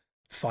purple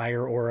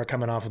fire aura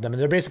coming off of them.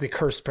 And they're basically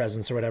cursed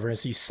presents or whatever. And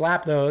so you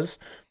slap those,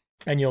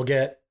 and you'll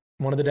get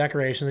one of the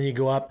decorations. And you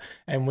go up,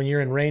 and when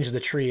you're in range of the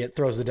tree, it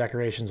throws the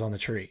decorations on the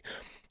tree.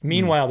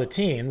 Meanwhile, the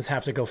teens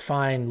have to go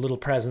find little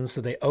presents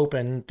that they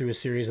open through a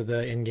series of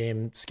the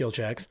in-game skill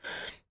checks,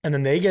 and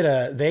then they get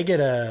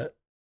a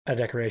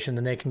decoration.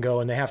 Then they can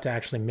go and they have to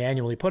actually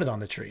manually put it on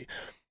the tree.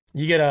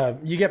 You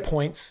get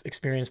points,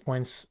 experience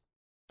points,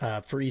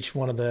 for each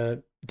one of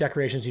the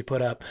decorations you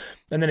put up,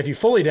 and then if you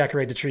fully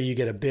decorate the tree, you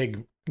get a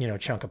big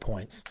chunk of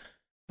points.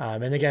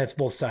 And again, it's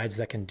both sides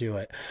that can do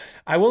it.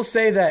 I will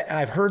say that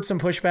I've heard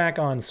some pushback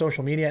on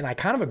social media, and I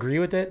kind of agree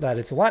with it, that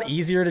it's a lot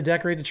easier to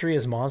decorate the tree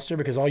as monster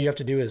because all you have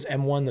to do is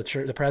M1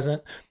 the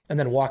present and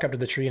then walk up to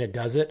the tree and it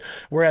does it.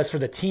 Whereas for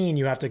the teen,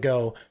 you have to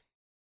go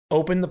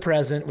open the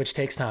present, which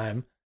takes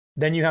time.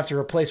 Then you have to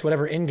replace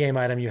whatever in-game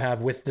item you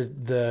have with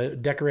the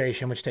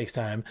decoration, which takes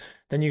time.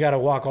 Then you got to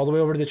walk all the way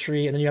over to the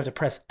tree, and then you have to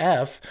press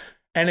F.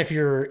 And if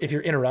you're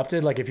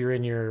interrupted, like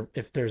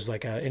if there's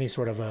like any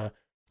sort of an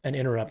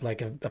interrupt,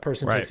 like a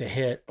person takes a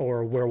hit or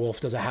a werewolf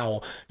does a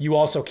howl, you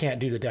also can't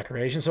do the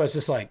decoration. So it's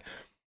just like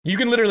you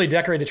can literally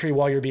decorate the tree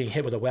while you're being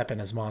hit with a weapon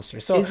as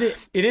monsters. So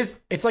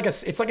it's like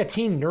a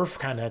teen nerf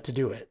kind of to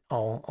do it.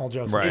 All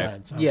jokes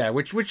aside. So. Yeah,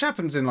 which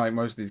happens in like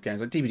most of these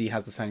games. Like DVD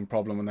has the same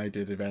problem when they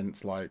did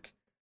events like.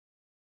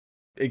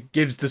 It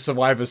gives the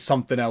survivors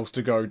something else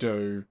to go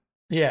do.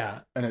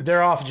 Yeah, and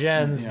they're off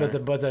gens, but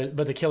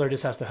the killer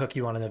just has to hook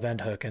you on an event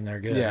hook, and they're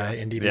good. Yeah, right?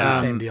 Indeed,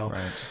 same deal. Right.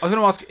 I was going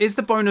to ask: is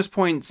the bonus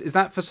points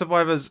that for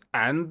survivors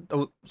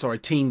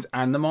teens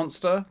and the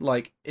monster?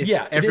 Like, if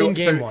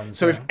in-game ones.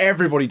 So if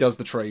everybody does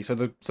the tree, so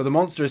the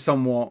monster is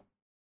somewhat,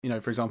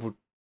 for example,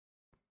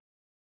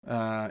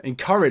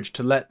 encouraged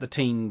to let the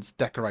teens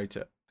decorate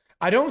it.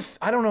 I don't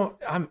know.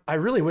 I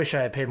really wish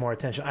I had paid more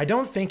attention. I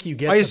don't think you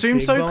get. I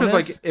assume so because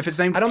like if it's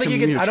named. I don't think you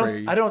get.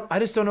 I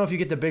just don't know if you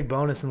get the big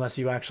bonus unless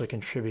you actually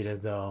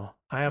contributed though.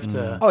 I have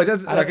to. Oh, it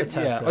does. I have to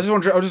test it.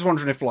 I was just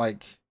wondering if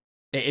like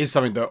it is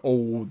something that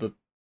all the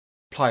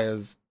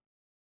players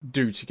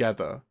do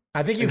together.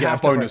 I think you get have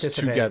a bonus to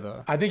participate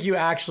together. I think you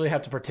actually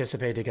have to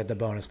participate to get the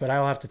bonus, but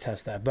I'll have to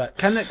test that. But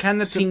can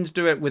the teens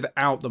do it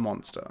without the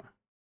monster?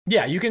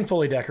 Yeah, you can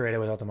fully decorate it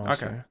without the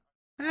monster. Okay.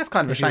 That's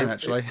kind of a shame,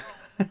 actually.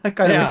 I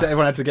kind of wish that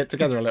everyone had to get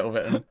together a little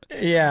bit.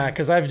 Yeah,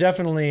 because I've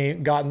definitely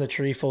gotten the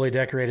tree fully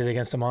decorated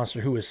against a monster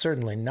who is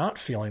certainly not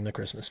feeling the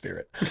Christmas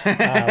spirit.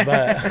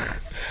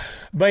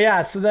 But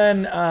yeah, so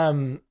then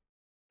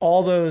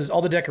all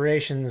the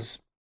decorations,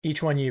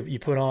 each one you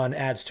put on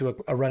adds to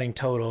a running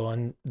total,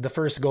 and the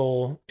first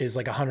goal is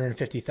like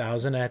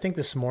 150,000. And I think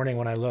this morning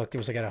when I looked, it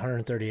was like at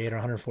 138 or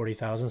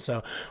 140,000.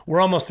 So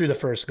we're almost through the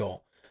first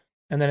goal,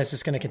 and then it's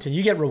just going to continue.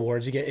 You get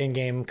rewards, you get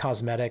in-game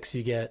cosmetics,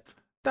 you get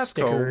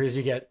stickers,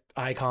 you get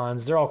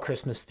icons. They're all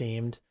Christmas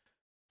themed.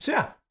 So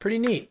yeah, pretty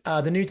neat.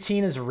 The new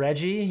teen is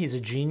Reggie. He's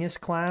a genius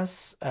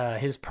class.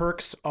 His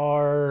perks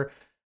are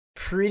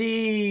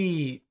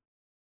pretty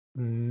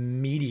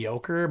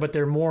mediocre, but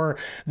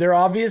they're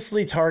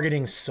obviously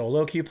targeting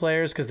solo queue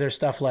players, because there's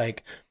stuff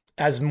like,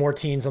 as more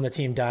teens on the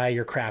team die,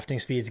 your crafting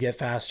speeds get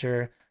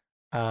faster.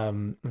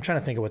 I'm trying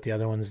to think of what the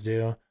other ones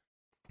do.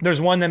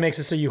 There's one that makes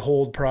it so you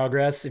hold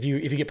progress. If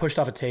you get pushed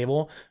off a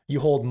table, you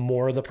hold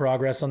more of the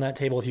progress on that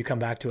table if you come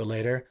back to it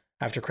later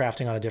after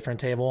crafting on a different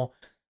table.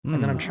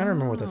 And then I'm trying to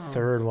remember what the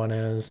third one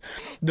is.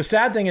 The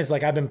sad thing is,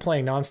 like, I've been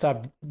playing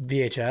nonstop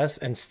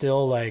VHS, and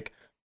still, like,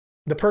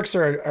 the perks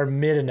are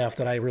mid enough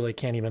that I really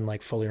can't even,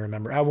 like, fully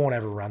remember. I won't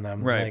ever run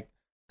them. Right. Like,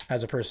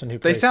 as a person who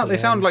they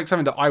sound like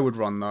something that I would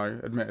run,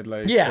 though.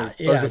 Admittedly, yeah,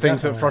 those are the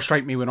things that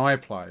frustrate me when I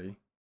play.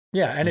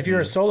 Yeah, and if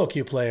you're a solo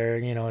queue player,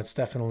 it's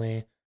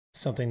definitely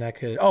something that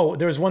could. Oh,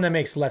 there's one that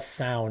makes less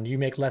sound. You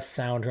make less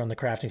sound on the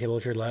crafting table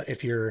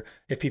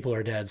if people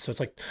are dead. So it's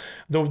like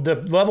the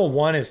level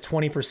 1 is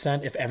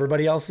 20% if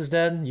everybody else is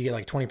dead. You get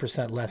like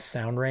 20% less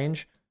sound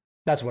range.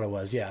 That's what it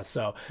was. Yeah.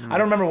 So I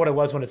don't remember what it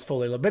was when it's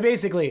fully lit, but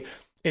basically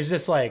it's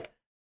just like,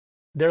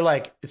 they're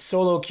like,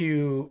 solo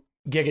queue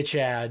Giga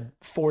Chad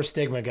 4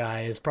 Stigma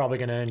guy is probably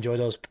going to enjoy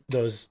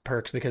those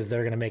perks, because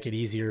they're going to make it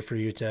easier for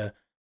you to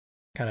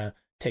kind of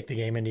take the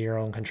game into your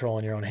own control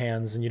in your own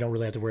hands, and you don't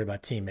really have to worry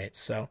about teammates.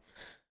 So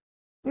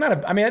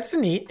it's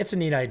a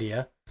neat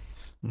idea.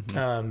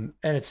 And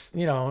it's,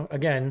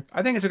 again,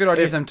 I think it's a good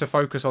idea for them to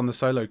focus on the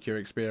solo queue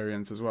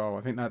experience as well.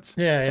 I think that's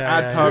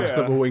add perks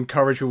that will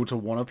encourage people to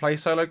want to play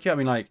solo queue. I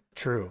mean, like,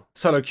 true.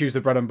 Solo queue's the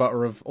bread and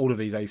butter of all of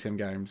these ASIM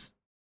games.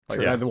 Like,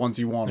 they're the ones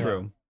you want.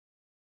 True.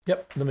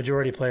 Yep, the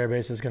majority player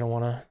base is going to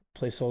want to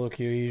play solo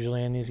queue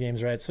usually in these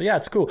games, right? So yeah,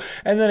 it's cool.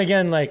 And then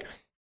again, like,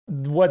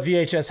 what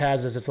VHS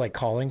has is its like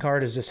calling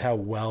card is just how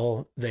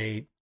well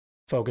they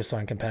focus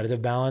on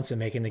competitive balance and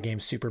making the game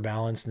super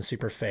balanced and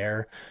super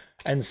fair.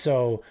 And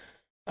so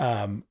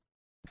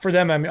for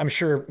them, I'm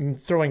sure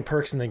throwing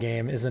perks in the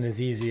game isn't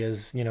as easy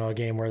as, a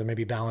game where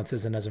maybe balance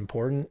isn't as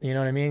important. You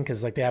know what I mean?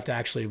 Because like they have to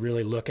actually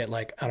really look at,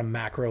 like, on a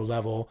macro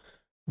level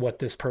what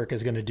this perk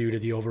is going to do to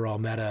the overall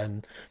meta.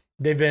 And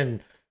they've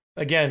been,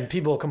 again,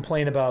 people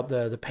complain about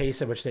the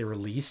pace at which they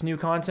release new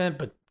content,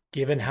 but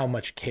given how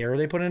much care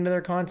they put into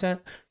their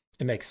content,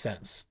 it makes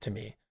sense to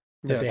me.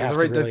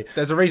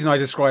 There's a reason I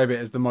describe it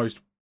as the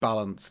most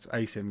balanced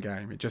ASIM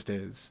game. It just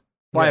is.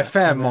 By a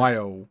fair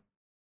mile.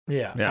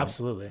 Yeah,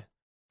 absolutely.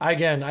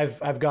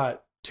 I've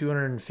got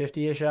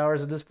 250-ish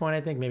hours at this point,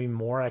 I think, maybe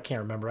more. I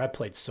can't remember. I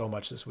played so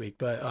much this week,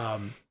 but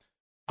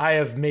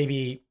I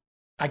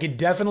could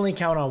definitely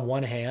count on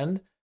one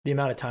hand the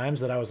amount of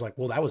times that I was like,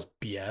 well, that was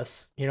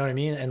BS. You know what I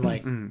mean? And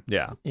like, you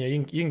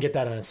can get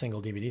that in a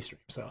single DVD stream.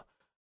 So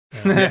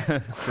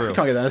true. You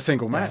can't get that in a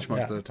single match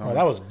most of the time. Oh,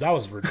 that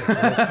was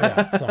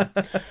ridiculous.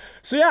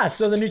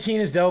 So the new teen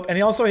is dope, and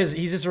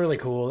he's just really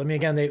cool. I mean,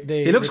 again,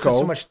 he looks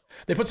cool.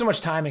 They put so much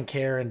time and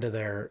care into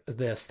the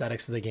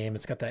aesthetics of the game.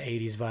 It's got that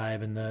 80s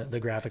vibe, and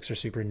the graphics are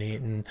super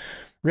neat. And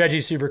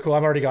Reggie's super cool.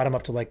 I've already got him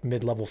up to like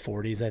mid-level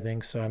 40s, I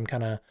think. So I'm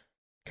kind of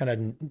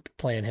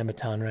playing him a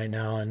ton right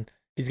now, and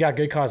he's got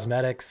good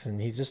cosmetics,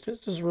 and he's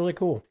just really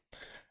cool.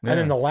 Yeah. And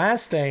then the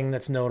last thing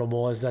that's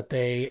notable is that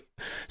they're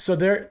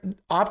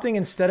opting,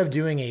 instead of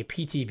doing a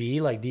PTB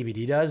like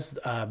DVD does,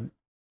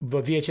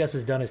 what VHS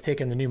has done is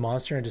taken the new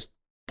monster and just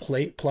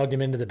plugged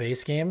him into the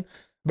base game,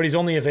 but he's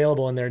only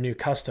available in their new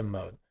custom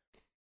mode.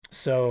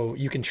 So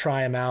you can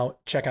try him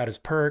out, check out his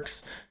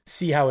perks,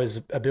 see how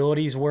his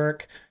abilities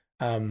work,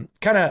 kind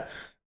of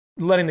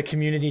letting the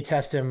community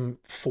test him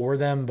for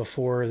them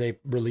before they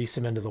release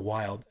him into the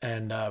wild.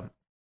 And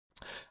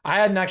I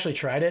hadn't actually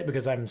tried it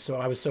because I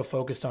was so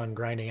focused on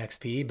grinding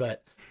XP.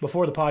 But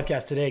before the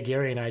podcast today,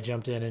 Gary and I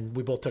jumped in and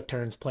we both took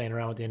turns playing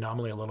around with the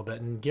anomaly a little bit.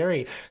 And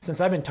Gary,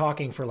 since I've been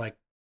talking for like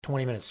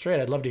 20 minutes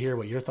straight, I'd love to hear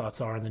what your thoughts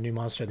are on the new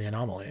monster, the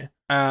anomaly.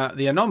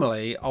 The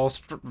anomaly,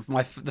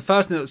 the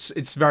first thing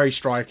it's very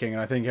striking,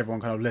 and I think everyone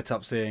kind of lit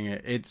up seeing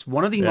it. It's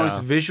one of the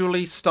most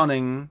visually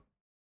stunning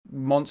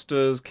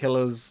monsters,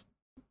 killers,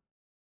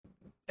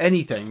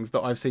 anythings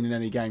that I've seen in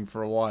any game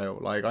for a while.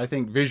 Like, I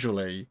think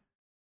visually,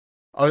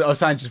 I was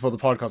saying just before the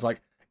podcast,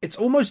 like, it's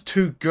almost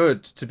too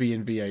good to be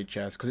in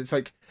VHS, because it's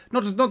like,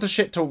 not to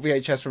shit talk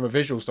VHS from a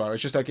visual style,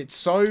 it's just like,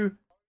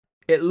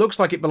 it looks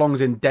like it belongs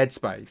in Dead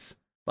Space.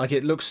 Like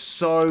it looks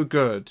so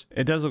good.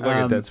 It does look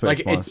like a Dead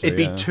Space monster. It'd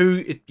be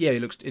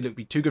it'd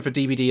be too good for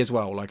DBD as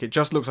well. Like it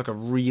just looks like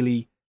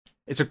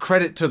it's a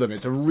credit to them.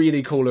 It's a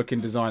really cool looking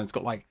design. It's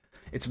got like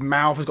its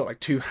mouth has got like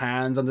 2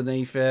 hands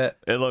underneath it.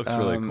 It looks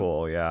really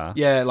cool. Yeah.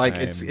 Yeah, like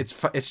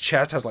its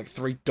chest has like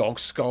 3 dog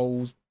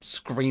skulls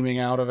screaming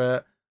out of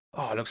it.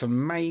 Oh, it looks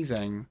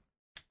amazing.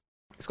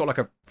 It's got like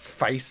a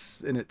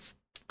face in its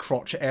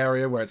crotch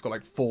area where it's got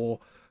like 4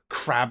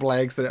 crab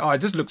legs. It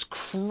just looks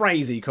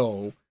crazy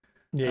cool.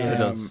 Yeah, it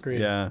does. Great.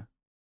 Yeah.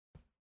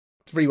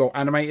 It's really well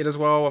animated as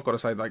well. I've got to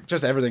say, like,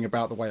 just everything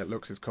about the way it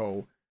looks is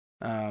cool.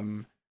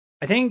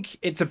 I think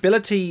its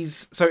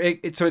abilities. So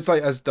it's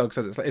like, as Doug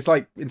says, it's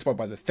like inspired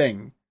by The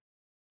Thing.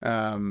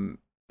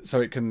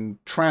 So it can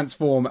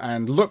transform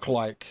and look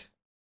like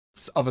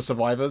other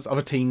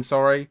teens.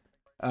 Sorry,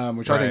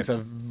 which I think is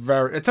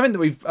it's something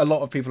that a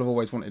lot of people have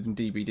always wanted in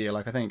DBD.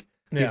 Like I think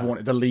people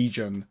wanted the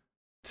Legion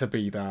to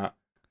be that.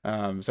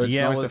 So it's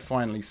nice to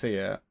finally see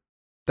it.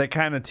 They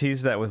kind of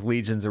teased that with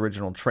Legion's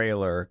original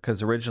trailer,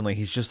 because originally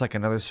he's just like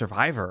another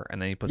survivor,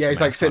 and then he puts he's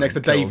like sitting next to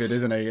David,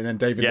 isn't he? And then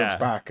David looks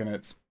back, and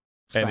it's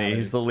stabbing. And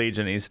he's the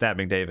Legion. He's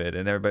stabbing David,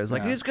 and everybody's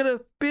like, he's gonna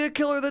be a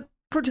killer that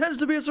pretends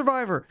to be a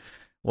survivor.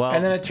 Well,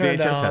 and then it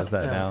turned VHS has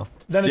that now.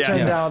 Then it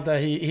turned out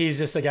that he's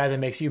just a guy that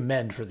makes you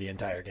mend for the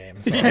entire game.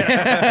 So.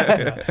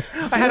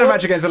 I had a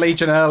match against the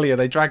Legion earlier.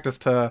 They dragged us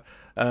to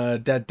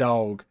Dead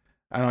Dog,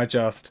 and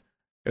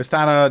it was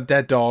Thana,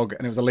 Dead Dog,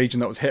 and it was a Legion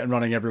that was hit and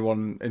running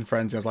everyone in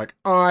frenzy. I was like,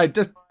 all right,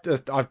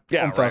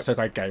 on first look,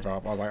 I gave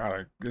up. I was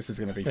like, this is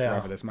going to be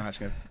forever, this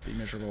match. Going to be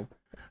miserable.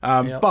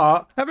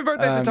 But happy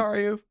birthday to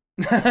Taru.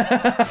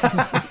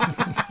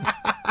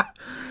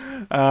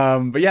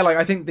 But yeah, like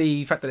I think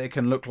the fact that it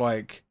can look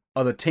like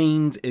other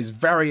teens is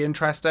very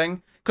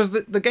interesting, because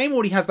the game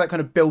already has that kind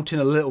of built in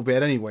a little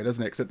bit anyway,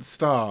 doesn't it? Because at the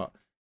start,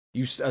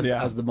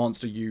 as the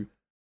monster, you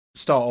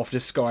start off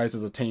disguised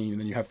as a teen, and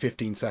then you have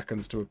 15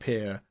 seconds to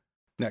appear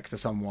next to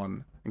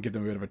someone and give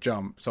them a bit of a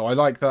jump. So I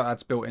like that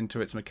that's built into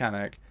its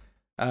mechanic.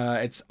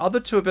 Its other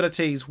 2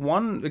 abilities,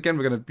 one, again,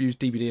 we're going to use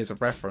DBD as a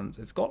reference.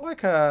 It's got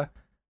like a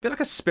bit like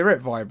a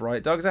spirit vibe,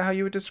 right, Doug? Is that how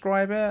you would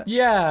describe it?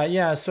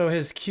 Yeah. So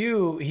his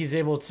Q, he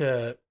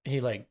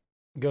like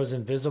goes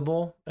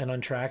invisible and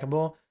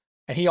untrackable,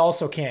 and he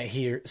also can't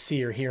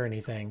see or hear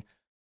anything.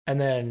 And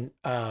then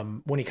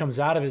when he comes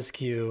out of his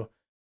Q,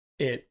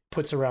 it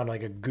puts around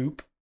like a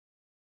goop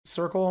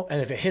circle,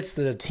 and if it hits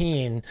the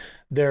teen,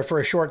 they're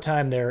for a short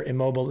time they're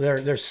immobile,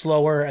 they're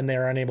slower, and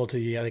they're unable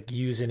to like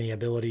use any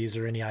abilities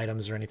or any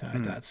items or anything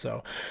like that.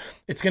 So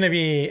it's gonna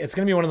be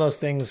one of those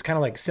things, kind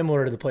of like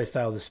similar to the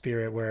playstyle of the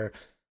Spirit, where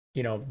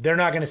they're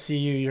not gonna see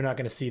you, you're not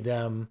gonna see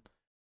them,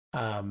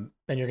 and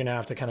you're gonna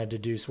have to kind of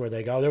deduce where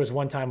they go. There was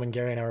one time when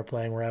Gary and I were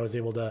playing where I was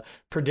able to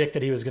predict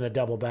that he was gonna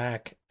double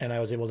back, and I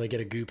was able to get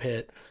a goop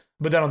hit.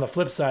 But then on the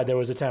flip side, there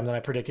was a time that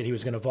I predicted he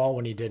was going to vault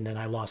when he didn't, and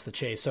I lost the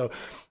chase. So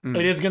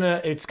it's gonna,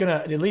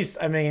 at least,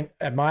 I mean,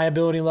 at my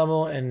ability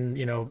level, and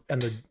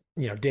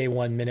day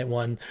 1, minute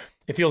 1,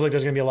 it feels like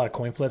there's going to be a lot of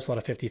coin flips, a lot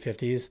of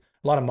 50-50s,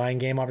 a lot of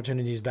mind game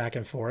opportunities back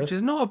and forth. Which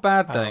is not a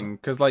bad thing,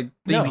 because like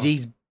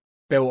DBD's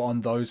built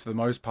on those for the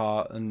most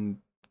part, and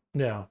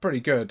pretty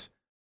good.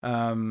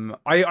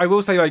 I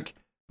will say, like,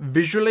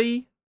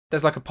 visually,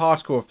 there's like a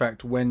particle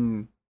effect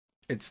when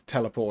it's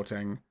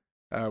teleporting,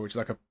 which is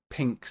like a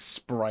pink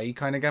spray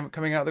kind of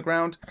coming out of the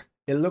ground.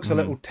 It looks a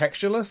little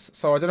textureless,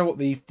 so I don't know what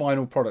the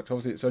final product,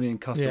 obviously it's only in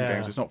custom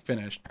games, so it's not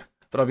finished,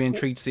 but I'd be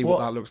intrigued to see what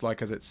that looks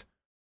like as its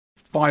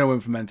final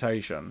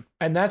implementation.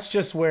 And that's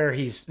just where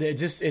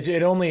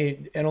it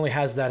only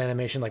has that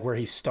animation like where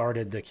he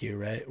started the queue,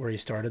 right? Where he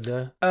started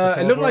the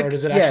it looked like, or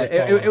does it actually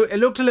it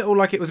looked a little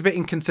like it was a bit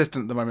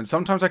inconsistent at the moment.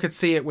 Sometimes I could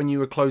see it when you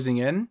were closing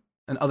in,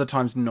 and other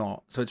times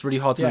not, so it's really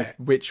hard to know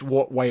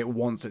what way it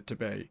wants it to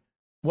be.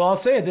 Well, I'll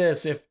say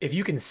this: if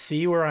you can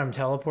see where I'm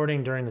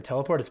teleporting during the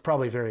teleport, it's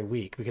probably very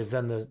weak, because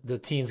then the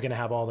teen's going to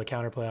have all the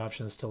counterplay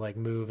options to like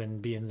move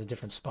and be in a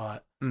different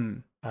spot,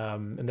 and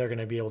they're going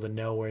to be able to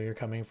know where you're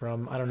coming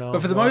from. I don't know,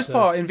 but for the most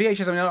part in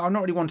VHS, I mean, I'm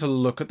not really one to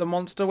look at the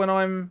monster when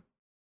I'm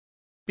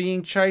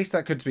being chased.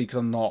 That could be because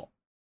I'm not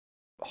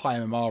high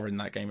MMR in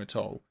that game at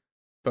all.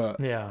 But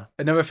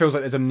it never feels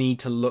like there's a need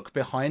to look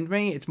behind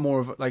me. It's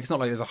more of like, it's not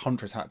like there's a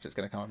hunter's hatch that's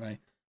going to come at me.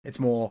 It's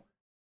more,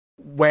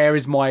 where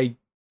is my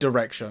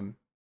direction?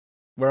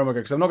 Where am I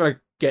going? Because I'm not going to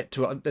get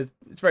to it.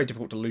 It's very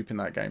difficult to loop in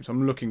that game, so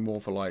I'm looking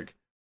more for like,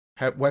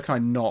 where can I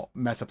not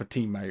mess up a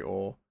teammate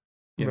or,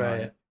 you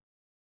know?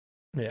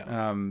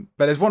 Yeah.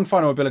 But there's one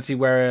final ability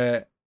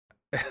where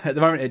at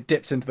the moment it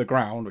dips into the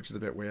ground, which is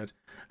a bit weird.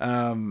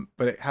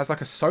 But it has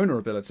like a sonar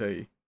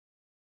ability.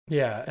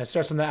 Yeah, it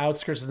starts on the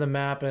outskirts of the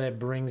map and it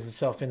brings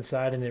itself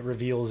inside and it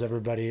reveals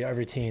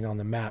every teen on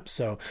the map.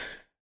 So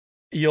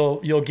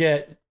you'll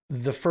get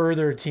the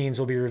further teens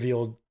will be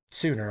revealed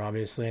sooner,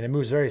 obviously, and it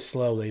moves very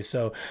slowly.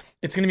 So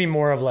it's going to be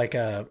more of like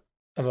a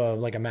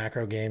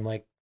macro game,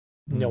 like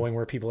knowing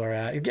where people are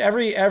at.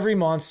 Every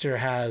monster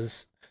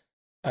has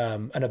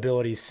an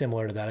ability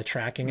similar to that, a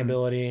tracking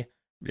ability.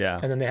 Yeah.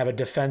 And then they have a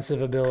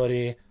defensive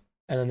ability,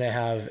 and then they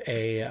have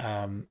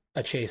a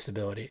a chase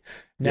ability.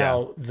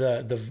 Now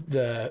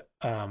the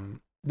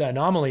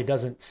anomaly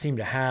doesn't seem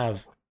to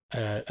have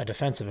a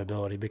defensive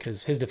ability,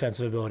 because his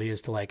defensive ability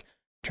is to like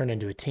turn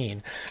into a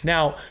teen.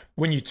 Now,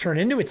 when you turn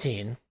into a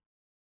teen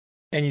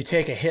and you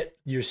take a hit,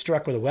 you're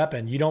struck with a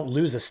weapon, you don't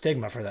lose a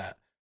stigma for that.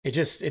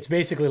 It's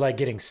basically like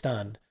getting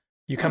stunned.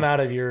 You come out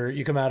of your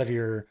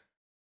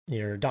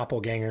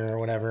doppelganger or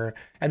whatever,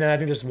 and then I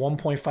think there's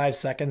 1.5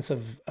 seconds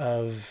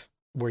of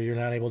where you're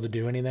not able to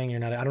do anything.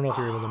 I don't know if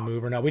you're able to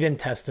move or not. We didn't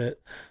test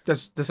it.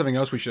 There's something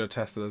else we should have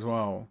tested as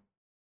well.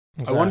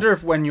 I wonder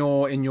if when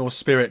you're in your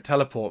spirit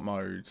teleport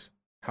mode,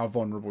 how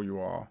vulnerable you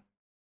are.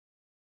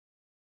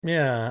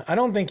 Yeah, I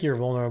don't think you're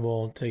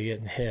vulnerable to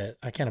getting hit.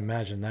 I can't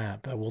imagine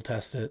that, but we'll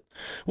test it.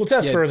 We'll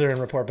test further and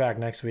report back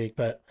next week.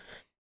 But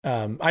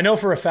I know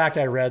for a fact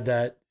I read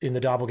that in the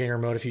doppelganger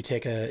mode, if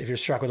you're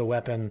struck with a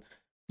weapon,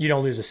 you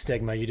don't lose a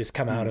stigma. You just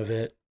come out of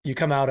it. You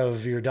come out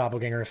of your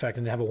doppelganger effect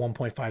and have a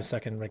 1.5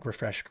 second like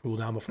refresh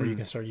cooldown before you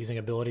can start using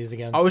abilities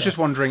again. I was just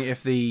wondering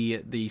if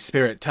the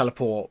spirit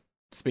teleport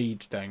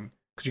speed thing,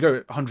 because you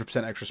go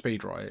 100% extra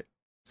speed, right?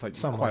 It's like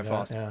something quite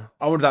fast. Yeah.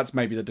 I wonder if that's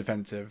maybe the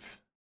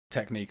defensive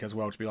technique as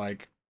well, to be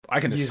like, I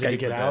can use escape it to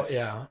get out.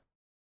 This.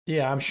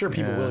 Yeah, I'm sure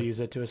people will use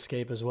it to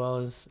escape as well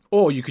as.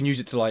 Or you can use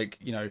it to like,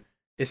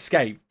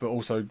 escape, but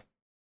also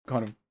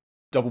kind of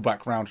double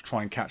back round to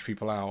try and catch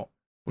people out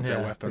with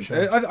their weapons.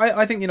 Sure.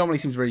 I think the anomaly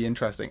seems really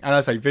interesting, and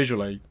I say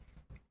visually,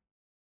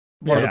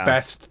 one of the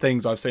best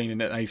things I've seen in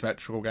an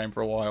asymmetrical game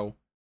for a while.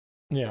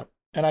 Yeah,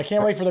 and I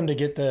can't wait for them to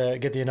get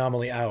the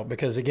anomaly out,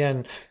 because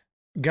again,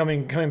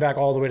 coming back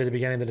all the way to the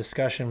beginning of the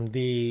discussion,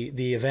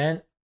 the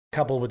event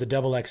coupled with the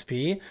double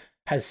XP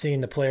has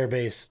seen the player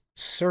base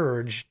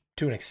surge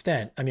to an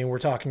extent. I mean, we're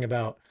not talking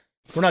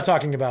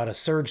about a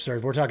surge.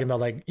 We're talking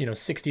about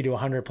 60 to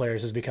 100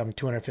 players has become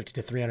 250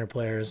 to 300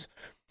 players,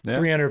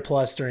 300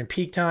 plus during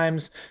peak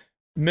times.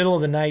 Middle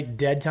of the night,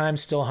 dead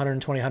times, still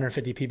 120,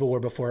 150 people, where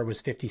before it was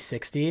 50,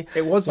 60.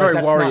 It was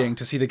very worrying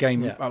to see the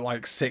game at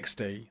like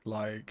 60.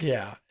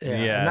 Yeah.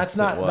 And that's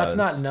not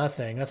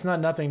nothing. That's not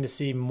nothing to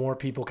see more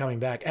people coming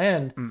back.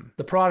 And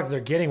the product they're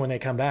getting when they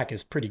come back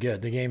is pretty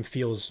good. The game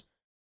feels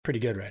pretty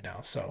good right now.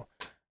 So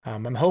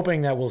I'm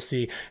hoping that we'll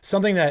see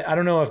something that, I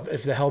don't know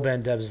if the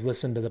Hellbent devs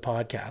listen to the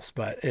podcast,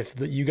 but if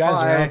you guys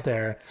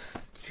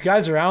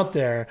are out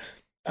there,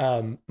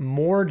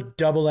 more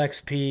double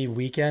XP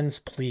weekends,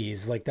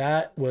 please. Like,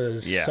 that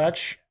was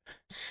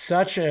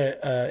such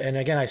a and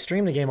again, I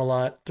streamed the game a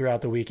lot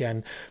throughout the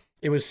weekend.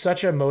 It was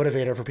such a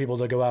motivator for people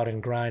to go out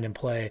and grind and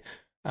play.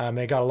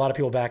 It got a lot of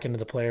people back into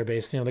the player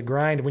base. The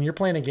grind, when you're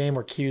playing a game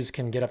where queues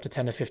can get up to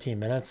 10 to 15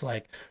 minutes,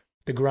 like,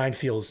 the grind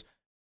feels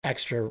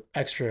extra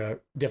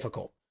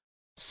difficult.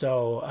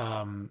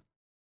 So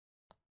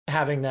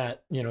having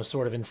that,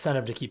 sort of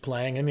incentive to keep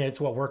playing. I mean, it's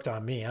what worked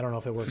on me. I don't know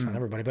if it works on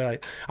everybody,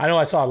 but I know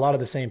I saw a lot of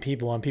the same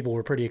people, and people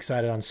were pretty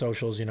excited on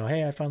socials.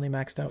 Hey, I finally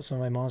maxed out some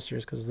of my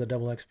monsters because of the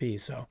double XP.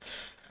 So,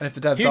 and if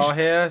the devs are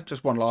here,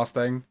 just one last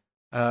thing: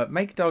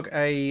 make Doug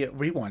a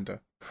rewinder.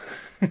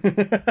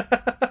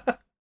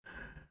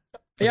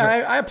 Yeah,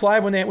 I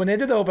applied when they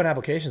did the open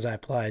applications. I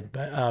applied,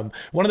 but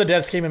one of the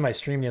devs came in my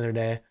stream the other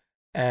day,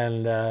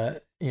 and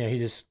he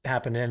just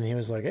happened in and he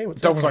was like, "Hey,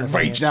 what's up?" Doug was like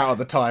raging out at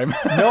the time.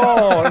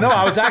 No,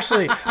 I was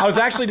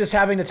actually just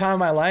having the time of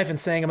my life and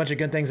saying a bunch of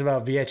good things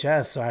about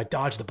VHS, so I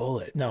dodged the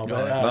bullet. No,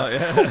 but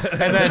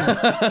and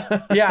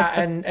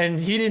then and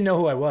he didn't know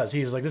who I was.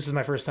 He was like, "This is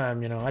my first time,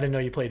 I didn't know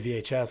you played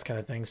VHS," kind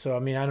of thing. So I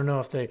mean, I don't know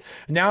if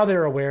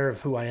they're aware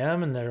of who I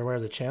am and they're aware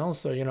of the channel.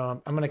 So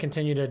I'm going to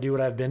continue to do what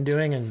I've been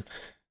doing and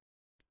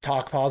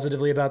talk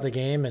positively about the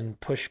game and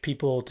push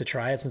people to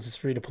try it since it's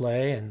free to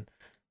play, and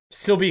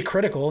still be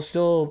critical,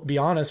 still be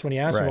honest. When he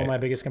asked me what my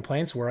biggest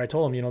complaints were, I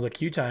told him, the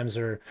queue times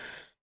are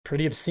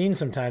pretty obscene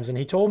sometimes. And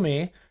he told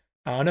me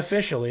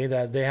unofficially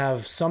that they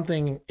have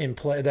something in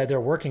play that they're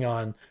working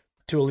on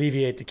to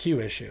alleviate the queue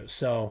issue.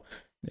 So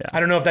I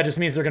don't know if that just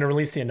means they're going to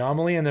release the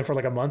anomaly and then for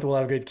like a month we'll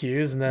have good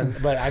queues. And then,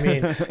 but I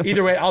mean,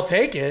 either way, I'll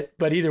take it.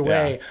 But either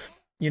way,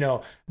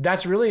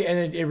 that's really,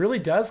 and it really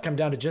does come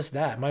down to just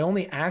that. My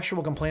only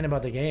actual complaint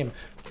about the game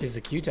is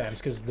the queue times,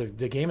 because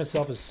the game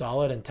itself is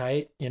solid and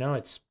tight.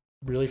 It's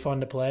really fun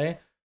to play.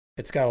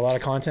 It's got a lot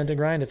of content to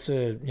grind.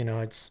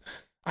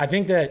 I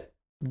think that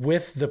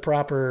with the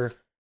proper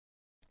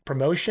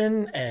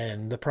promotion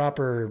and the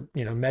proper,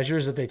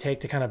 measures that they take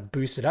to kind of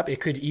boost it up,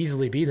 it could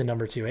easily be the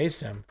number 2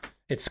 ASIM.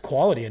 It's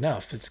quality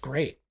enough. It's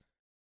great.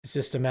 It's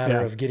just a matter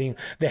of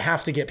they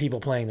have to get people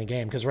playing the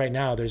game, because right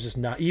now there's just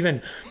not,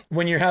 even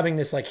when you're having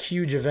this like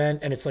huge event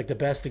and it's like the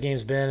best the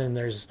game's been and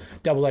there's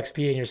double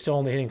XP and you're still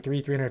only hitting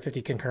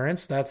 350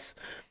 concurrence. That's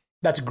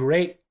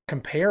great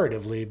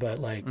comparatively, but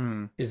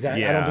is that,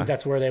 I don't think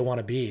that's where they want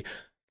to be.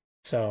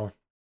 So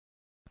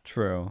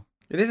true.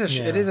 It is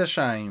a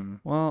shame.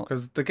 Well,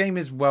 because the game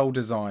is well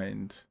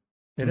designed.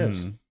 It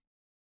is.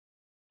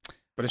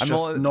 But it's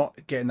just not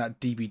getting that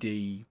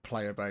DBD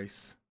player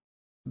base.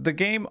 The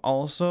game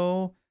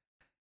also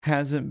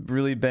hasn't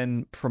really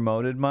been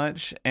promoted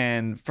much,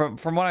 and from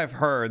what I've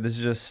heard, this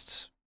is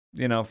just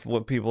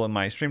what people in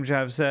my stream chat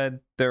have said,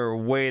 they're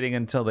waiting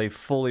until they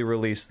fully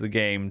release the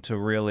game to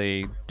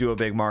really do a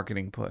big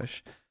marketing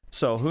push.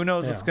 So who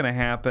knows what's going to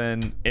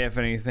happen, if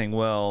anything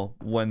will,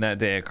 when that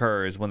day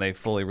occurs, when they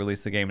fully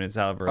release the game and it's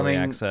out of early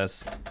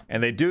access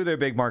and they do their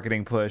big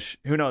marketing push.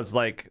 Who knows,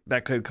 like,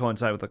 that could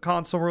coincide with the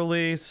console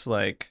release.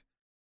 Like,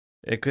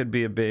 it could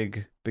be a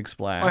big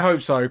splash. I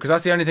hope so, because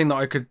that's the only thing that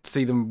I could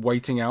see them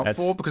waiting out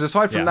for. Because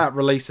aside from that,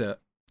 release it.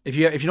 If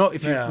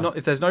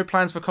there's no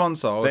plans for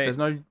console, if there's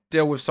no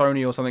deal with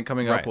Sony or something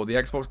coming up, or the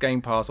Xbox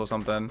Game Pass or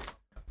something,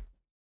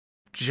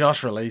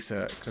 just release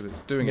it, because it's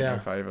doing it no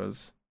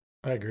favors.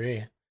 I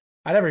agree.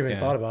 I never even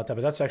thought about that,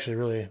 but that's actually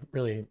really,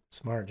 really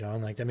smart,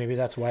 John. Like, that maybe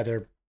that's why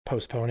they're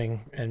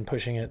postponing and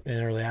pushing it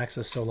in early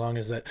access so long,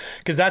 is that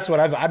because that's what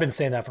I've been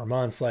saying that for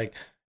months. Like,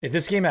 if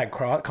this game had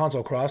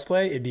console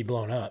crossplay, it'd be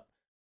blown up.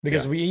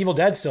 Because Evil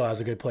Dead still has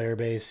a good player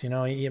base,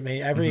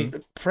 every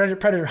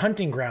Predator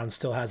Hunting Ground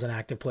still has an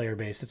active player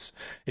base. It's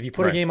if you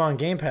put a game on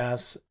Game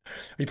Pass, or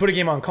you put a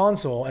game on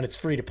console and it's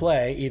free to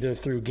play, either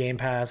through Game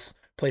Pass,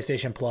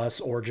 PlayStation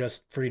Plus, or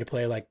just free to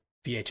play like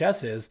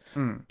VHS is,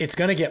 it's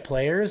going to get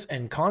players,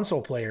 and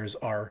console players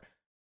are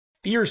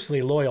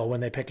fiercely loyal when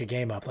they pick a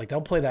game up. Like,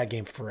 they'll play that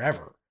game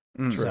forever.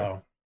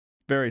 So,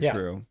 very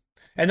true.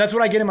 And that's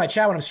what I get in my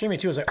chat when I'm streaming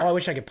too. Is like, oh, I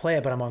wish I could play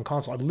it, but I'm on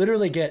console. I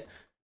literally get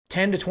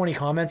 10 to 20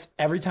 comments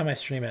every time I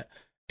stream it.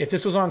 If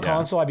this was on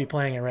console, I'd be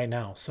playing it right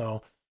now.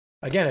 So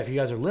again, if you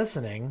guys are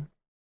listening,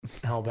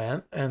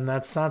 Hellbent, and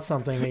that's not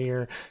something that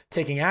you're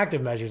taking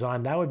active measures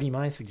on, that would be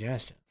my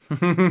suggestion. I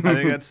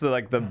think that's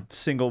the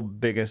single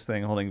biggest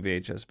thing holding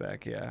VHS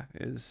back,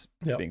 is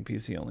being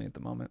PC only at the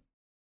moment.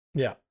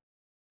 Yeah.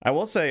 I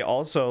will say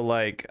also,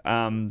 like,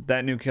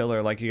 that new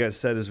killer, like you guys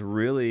said, is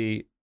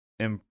really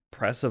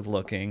impressive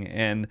looking,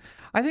 and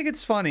I think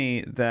it's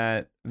funny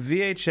that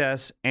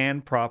VHS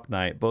and Prop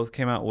Night both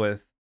came out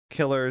with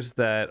killers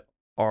that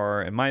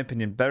are, in my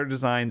opinion, better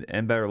designed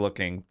and better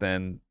looking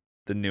than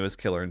the newest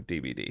killer in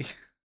DBD.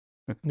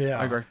 Yeah,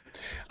 I agree.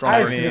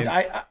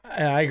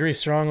 I agree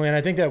strongly, and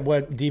I think that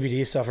what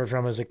DBD suffered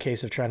from is a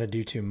case of trying to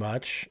do too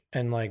much,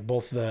 and like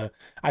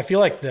I feel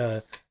like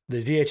the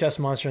VHS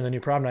monster and the new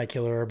Prop Night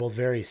killer are both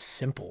very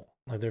simple.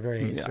 Like, they're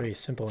very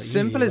simple.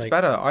 Simple is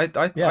better.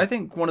 I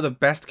think one of the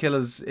best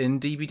killers in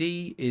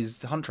DBD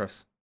is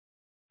Huntress.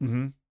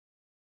 Mm-hmm.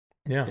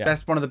 Yeah.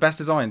 One of the best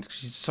designs.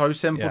 She's so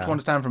simple to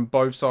understand from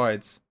both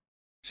sides.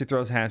 She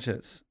throws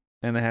hatchets,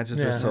 and the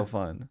hatchets are so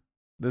fun.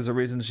 There's a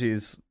reason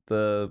she's it's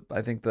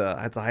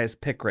the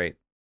highest pick rate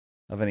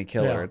of any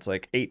killer. Yeah. It's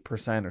like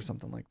 8% or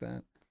something like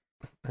that.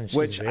 And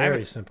she's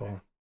very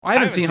simple. I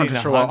haven't seen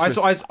Huntress for a while.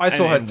 I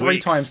saw her 3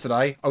 times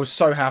today. I was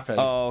so happy.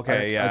 Oh,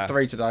 okay, I had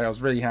 3 today. I was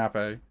really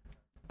happy.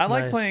 I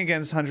like playing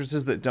against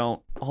Huntresses that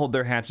don't hold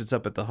their hatchets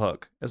up at the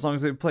hook. As long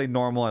as they play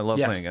normal, I love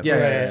playing against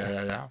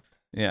Huntresses.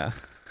 Yeah.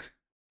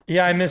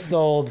 Yeah, I miss the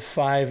old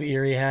 5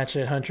 Eerie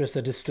hatchet Huntress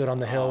that just stood on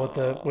the hill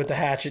with the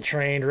hatchet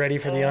trained, ready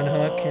for the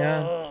unhook.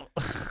 Yeah.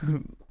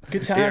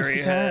 Good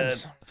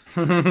times.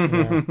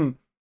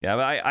 Yeah,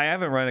 but I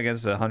haven't run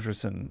against a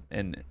Huntress in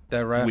weeks.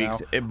 Now.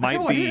 It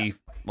might be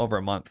over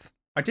a month.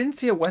 I didn't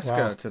see a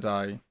Wesker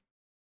today.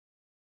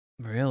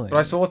 Really? But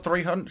I saw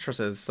 3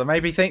 Huntresses, so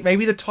maybe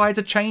the tides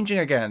are changing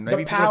again.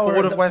 Maybe people are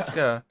bored of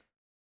Wesker.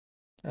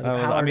 The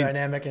power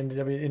dynamic in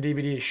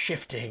DBD is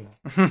shifting.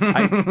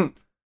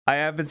 I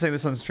have been saying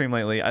this on stream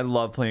lately. I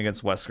love playing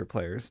against Wesker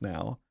players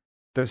now.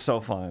 They're so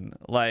fun.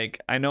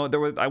 Like, I know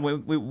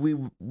we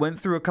went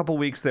through a couple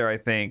weeks there, I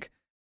think,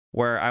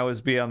 where I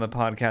was be on the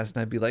podcast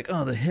and I'd be like,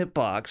 oh, the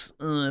hitbox,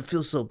 it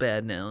feels so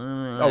bad now.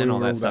 And all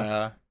that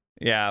stuff.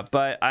 Yeah,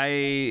 but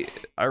I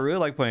really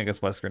like playing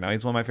against Wesker now.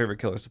 He's one of my favorite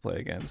killers to play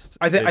against.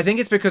 I think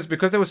it's because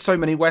there were so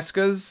many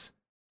Weskers,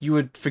 you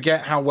would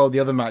forget how well the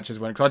other matches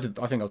went. Because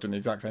I think I was doing the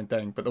exact same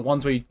thing. But the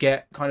ones where you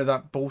get kind of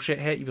that bullshit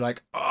hit, you'd be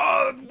like,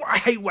 oh, I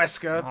hate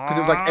Wesker. Because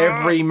it was like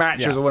every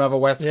match was one other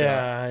Wesker.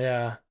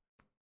 Yeah,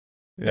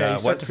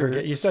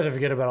 you start to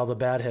forget about all the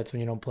bad hits when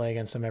you don't play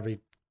against them every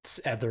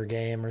other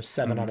game or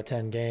 7 out of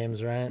 10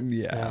 games, right?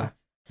 Yeah.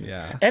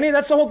 And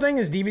that's the whole thing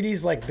is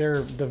DBD's like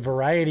the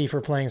variety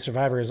for playing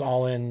Survivor is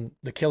all in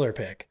the killer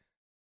pick.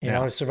 You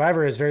know,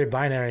 Survivor is very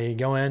binary. You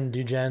go in,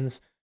 do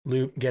gens,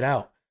 loop, get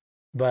out.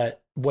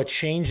 But what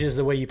changes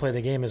the way you play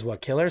the game is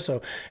what killer.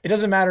 So it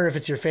doesn't matter if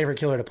it's your favorite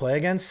killer to play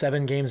against.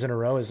 7 games in a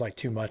row is like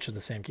too much of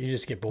the same. You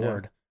just get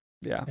bored.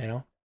 Yeah. You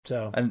know?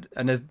 So and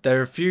there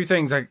are a few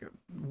things like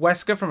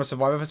Wesker from a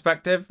Survivor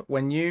perspective.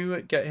 When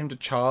you get him to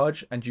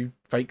charge and you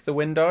fake the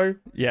window,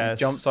 he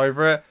jumps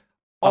over it.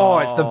 Oh,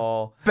 it's the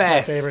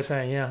best. It's my favorite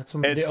thing. Yeah, it's the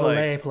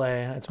Olay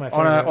play. It's my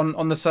favorite.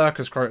 On the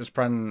Circus Crotus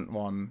Pren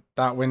one,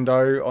 that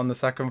window on the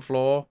 2nd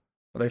floor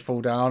where they fall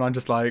down. I'm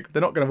just like,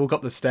 they're not going to walk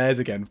up the stairs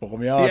again for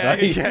me, are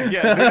they? Yeah.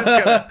 They're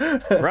just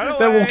gonna run away.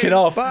 They're walking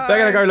off. Bye. They're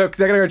gonna go look.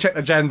 They're gonna go check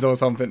the gens or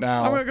something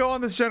now. I'm gonna go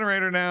on this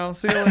generator now.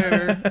 See you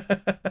later.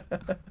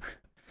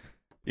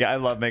 Yeah, I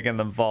love making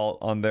them vault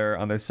on their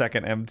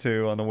 2nd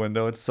M2 on the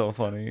window. It's so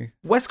funny.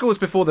 Wesker was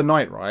before the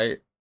night, right?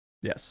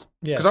 Yes.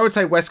 Because I would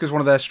say Wesker's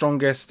one of their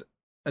strongest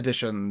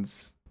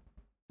additions.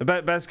 The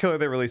best killer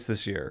they released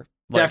this year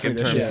Like,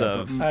 definitely in terms this year,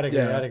 of, I'd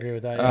agree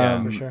with that.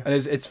 Yeah, for sure. And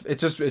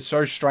it's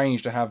so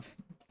strange to have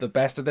the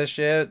best of this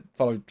year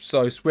followed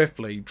so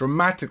swiftly,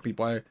 dramatically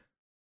by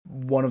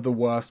one of the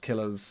worst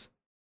killers.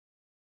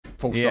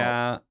 Full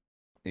stop.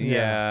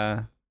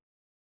 Yeah.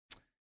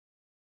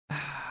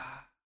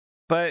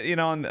 But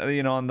on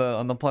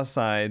the plus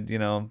side,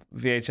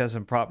 VHS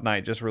and Prop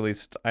Night just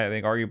released, I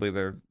think,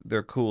 arguably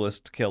their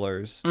coolest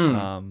killers.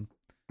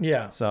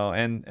 Yeah. So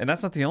and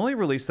that's not the only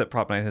release that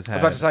Prop Night has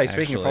had. I was about to say,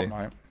 speaking of Prop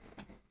Night.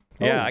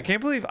 Yeah,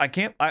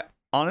 I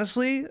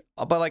honestly,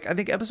 but like I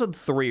think episode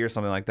 3 or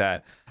something like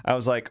that, I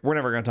was like, we're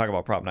never going to talk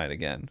about Prop Night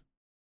again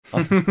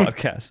on this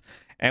podcast,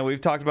 and we've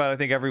talked about it, I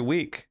think, every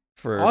week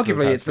for.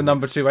 Arguably, it's the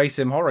number 2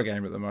 ASIM horror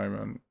game at the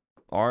moment.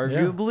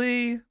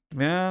 Arguably,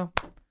 yeah.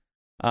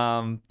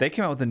 They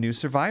came out with a new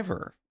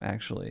survivor,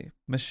 actually,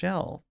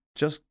 Michelle,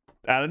 just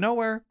out of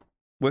nowhere,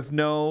 with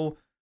no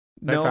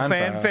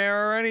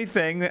fanfare or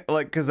anything,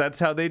 like, because that's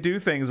how they do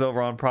things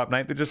over on Prop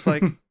Night. They're just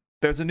like,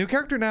 there's a new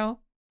character now.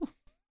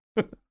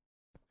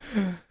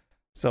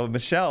 So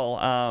Michelle,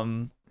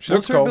 she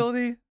looks her cool.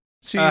 ability?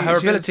 Her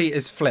ability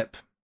is Flip,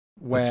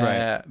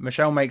 where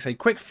Michelle makes a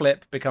quick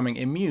flip, becoming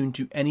immune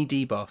to any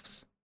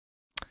debuffs.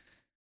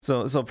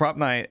 So Prop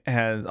Night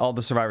has, all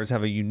the survivors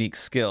have a unique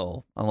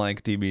skill,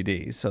 unlike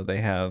DBD. So they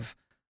have,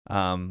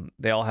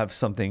 they all have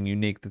something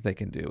unique that they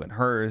can do. And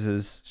hers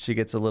is, she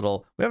gets a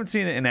little, we haven't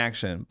seen it in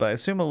action, but I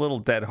assume a little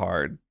dead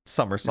hard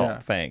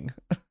somersault thing.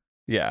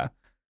 Yeah.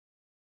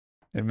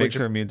 It makes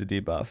her immune to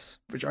debuffs.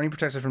 Which only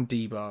protects her from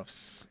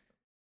debuffs.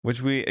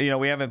 Which we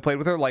haven't played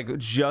with her. Like,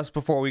 just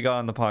before we got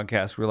on the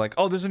podcast, we were like,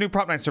 oh, there's a new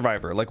Prop Night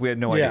survivor. Like, we had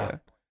no idea.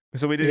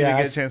 So we didn't even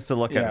get a chance to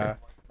look at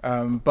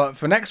her. But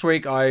for next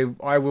week, I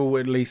will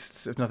at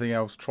least, if nothing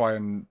else, try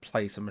and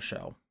play some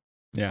Michelle.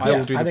 Yeah, I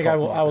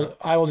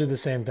will do the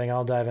same thing.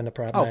 I'll dive into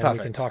Prop Night. Perfect.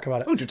 We can talk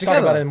about it. Talk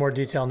about it in more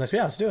detail in this.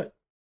 Yeah, let's do it.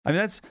 I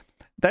mean,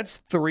 that's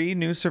 3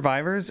 new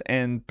survivors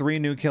and 3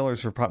 new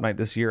killers for Prop Night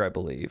this year, I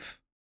believe.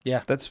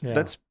 Yeah, that's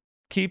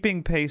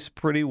keeping pace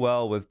pretty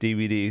well with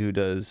DVD, who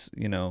does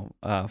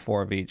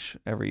 4 of each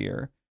every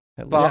year.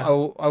 But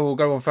I will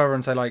go on further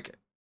and say, like,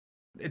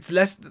 it's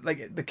less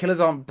like the killers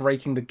aren't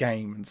breaking the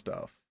game and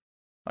stuff.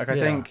 Like, I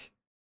think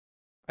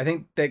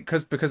that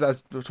because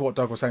as to what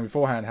Doug was saying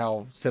beforehand,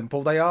 how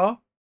simple they are,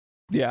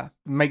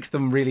 makes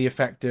them really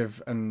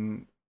effective.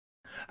 And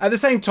at the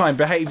same time,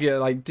 behavior,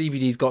 like,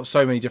 DBD's got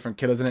so many different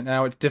killers in it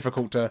now, it's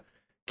difficult to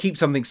keep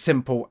something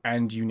simple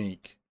and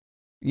unique.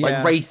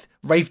 Yeah. Like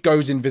Wraith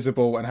goes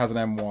invisible and has an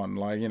M1.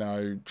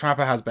 Like,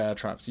 Trapper has bear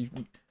traps. You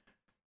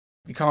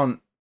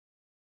can't.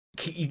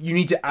 You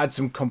need to add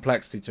some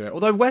complexity to it.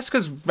 Although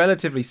Wesker's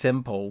relatively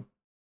simple,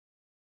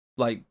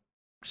 like,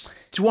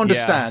 to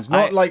understand.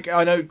 I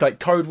know, like,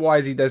 code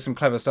wise, there's some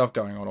clever stuff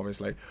going on,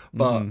 obviously,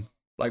 but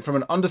like, from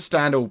an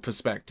understandable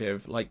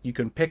perspective, like, you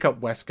can pick up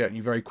Wesker and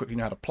you very quickly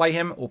know how to play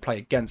him or play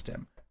against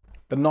him.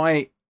 The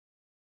Knight,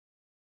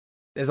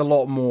 there's a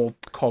lot more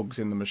cogs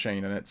in the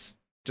machine, and it's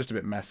just a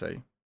bit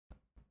messy.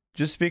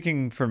 Just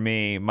speaking for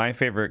me, my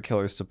favorite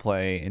killers to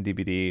play in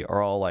DBD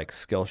are all like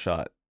skill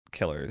shot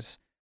killers,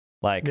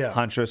 like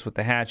Huntress with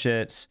the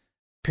hatchets,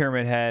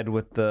 Pyramid Head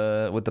with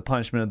the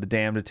punishment of the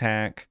damned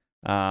attack.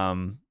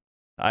 I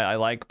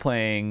like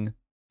playing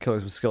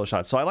killers with skill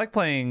shots, so I like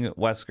playing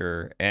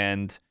Wesker,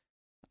 and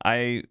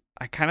I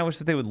kind of wish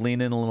that they would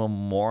lean in a little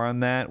more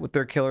on that with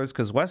their killers,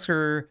 because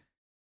Wesker,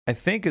 I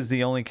think, is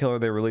the only killer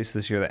they released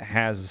this year that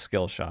has a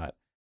skill shot.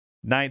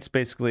 Knight's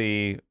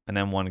basically an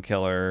M1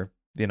 killer.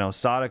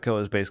 Sadako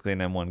is basically an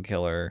M1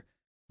 killer.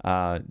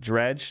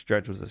 Dredge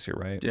was this year,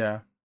 right? Yeah.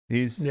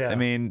 I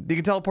mean, you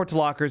can teleport to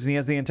lockers and he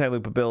has the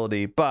anti-loop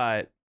ability,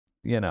 but,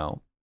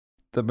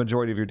 the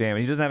majority of your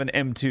damage, he doesn't have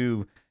an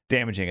M2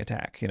 damaging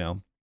attack,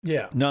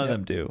 Yeah. None of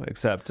them do,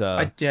 except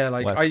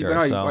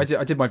Wesker,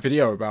 I did my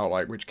video about,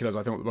 like, which killers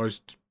I think were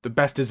the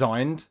best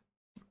designed,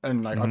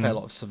 and, like, I play a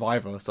lot of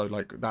Survivor, so,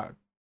 like, that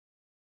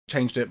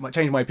changed my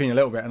opinion a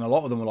little bit, and a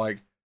lot of them were, like,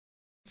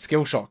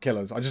 skill shot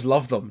killers. I just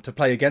love them. To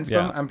play against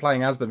them and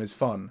playing as them is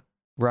fun.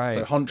 Right.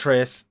 So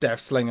Huntress, Death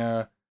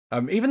Slinger,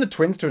 even the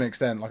twins to an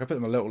extent. Like, I put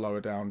them a little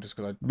lower down just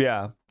because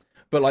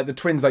But, like, the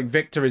twins, like,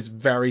 Victor is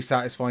very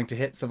satisfying to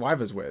hit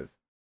survivors with.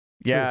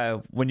 Yeah,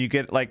 when you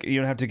get, like, you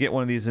don't have to get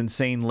one of these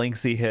insane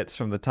Lynxy hits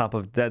from the top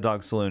of Dead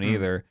Dog Saloon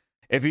either.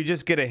 If you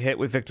just get a hit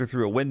with Victor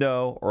through a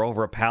window or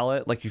over a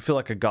pallet, like, you feel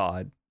like a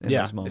god in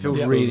those moments. It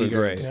feels really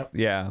great. Yep.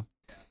 Yeah.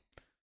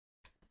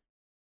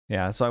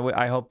 Yeah, so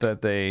I hope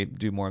that they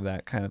do more of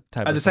that kind of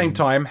type of thing. At the same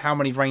time, how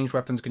many ranged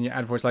weapons can you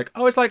add for? It's like,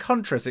 it's like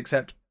Huntress,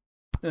 except...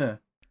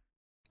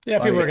 Yeah,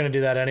 people are going to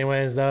do that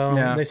anyways, though.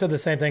 Yeah. They said the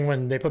same thing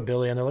when they put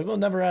Billy in. They're like, they'll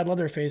never add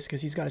Leatherface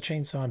because he's got a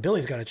chainsaw, and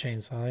Billy's got a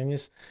chainsaw.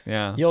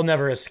 And you'll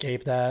never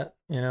escape that.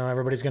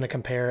 Everybody's going to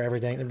compare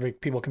everything.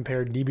 People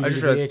compare DB to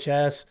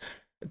VHS.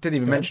 I didn't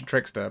even mention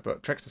Trickster,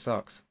 but Trickster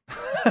sucks.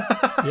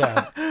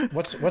 Yeah.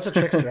 What's a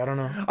Trickster? I don't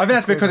know. I think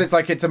that's because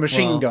it's a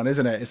machine gun,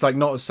 isn't it? It's, like,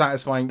 not as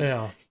satisfying.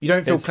 Yeah. You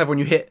don't feel clever when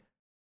you have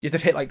to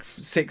hit, like,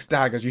 6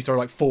 daggers. You throw,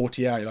 like,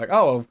 40 out. You're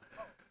like,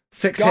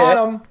 6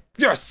 got him.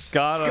 Yes,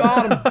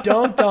 got him,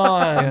 dunked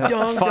on,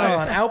 dunked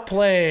on,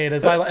 outplayed.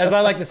 As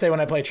I like to say when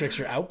I play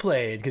Trickster,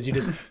 outplayed, because you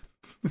just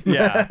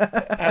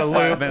at a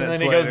loop, and then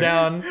he goes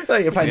down.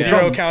 Like you're playing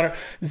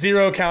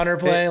zero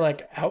counterplay,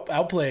 like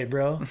outplayed,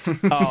 bro.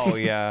 Oh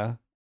yeah.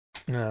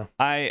 No,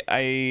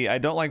 I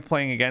don't like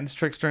playing against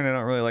Trickster, and I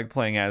don't really like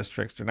playing as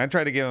Trickster. And I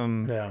try to give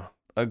him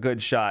a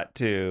good shot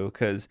too,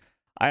 because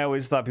I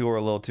always thought people were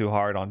a little too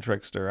hard on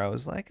Trickster. I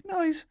was like,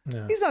 no, he's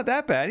not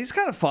that bad. He's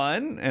kind of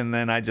fun. And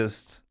then I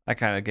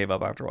kind of gave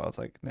up after a while. I was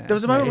like, nah. There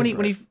was a moment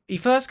when he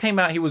first came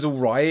out, he was all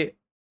right.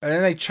 And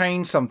then they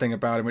changed something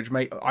about him, which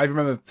I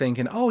remember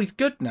thinking, oh, he's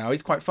good now.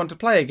 He's quite fun to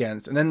play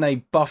against. And then they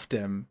buffed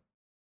him.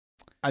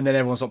 And then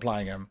everyone stopped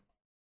playing him.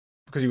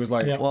 Because he was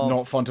like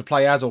not fun to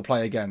play as or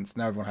play against.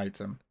 Now everyone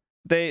hates him.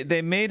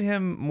 They made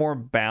him more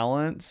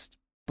balanced,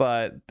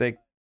 but they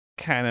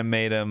kind of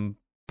made him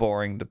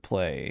boring to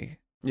play.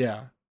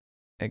 Yeah.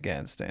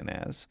 Against and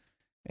as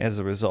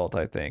a result,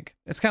 I think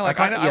it's kind of like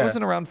I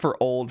wasn't around for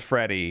old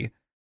Freddy,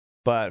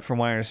 but from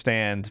what I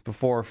understand,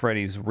 before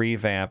Freddy's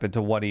revamp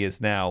into what he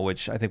is now,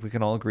 which I think we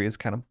can all agree is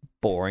kind of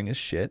boring as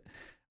shit.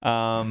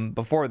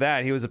 Before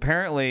that, he was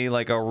apparently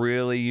like a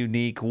really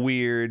unique,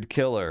 weird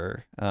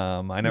killer.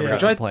 I never got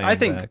to play him. I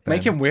think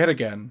make him weird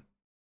again.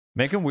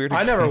 Make him weird.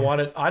 I never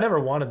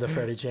wanted the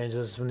Freddy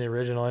changes from the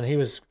original,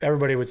 and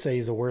everybody would say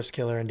he's the worst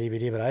killer in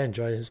DVD, but I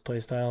enjoyed his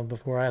playstyle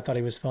before. I thought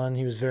he was fun.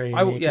 He was very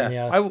unique.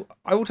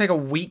 I will take a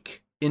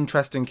weak,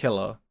 interesting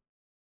killer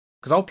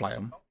because I'll play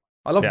him.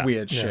 I love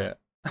weird shit.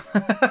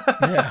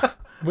 Yeah,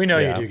 we know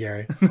you do,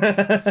 Gary.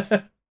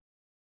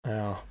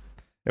 Oh.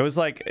 It was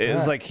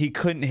like he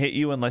couldn't hit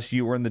you unless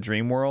you were in the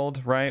dream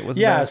world, right?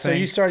 So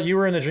you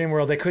were in the dream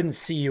world. They couldn't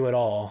see you at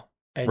all.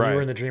 And you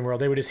were in the dream world,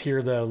 they would just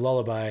hear the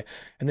lullaby,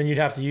 and then you'd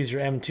have to use your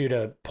M2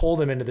 to pull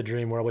them into the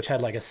dream world, which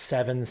had like a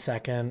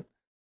 7-second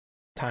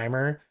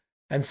timer.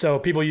 And so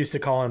people used to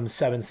call him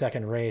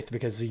 7-second Wraith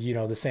because,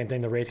 the same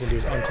thing the Wraith can do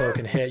is uncloak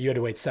and hit. You had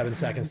to wait 7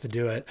 seconds to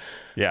do it.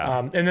 Yeah.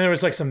 And then there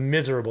was like some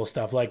miserable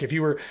stuff. Like if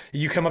you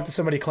come up to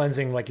somebody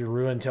cleansing like your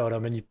ruin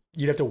totem, and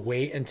you'd have to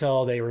wait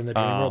until they were in the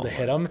dream world to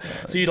hit them.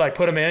 God. So you'd like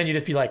put them in, you'd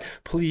just be like,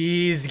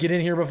 please get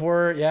in here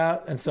before. Yeah.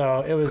 And so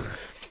it was...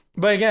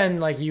 But again,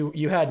 like you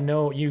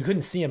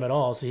couldn't see him at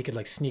all, so he could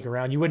like sneak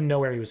around. You wouldn't know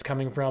where he was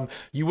coming from.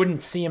 You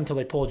wouldn't see him till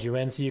they pulled you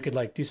in, so you could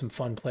like do some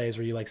fun plays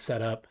where you like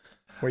set up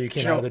where you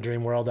came out of the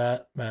dream world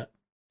at, Matt.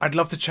 I'd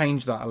love to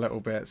change that a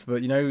little bit so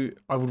that,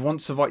 I would want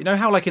to survive. You know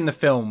how like in the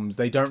films,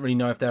 they don't really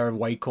know if they're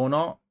awake or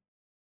not?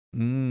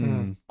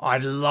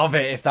 I'd love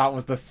it if that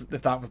was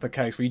the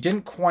case, where you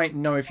didn't quite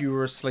know if you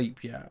were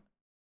asleep yet.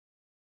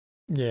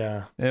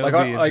 Yeah. So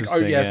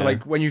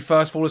like when you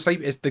first fall asleep,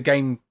 it's the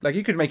game, like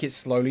you could make it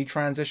slowly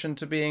transition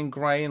to being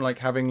grey and like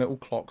having little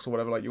clocks or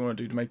whatever like you want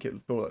to do to make it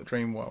feel like a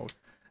dream world.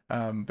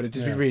 But it'd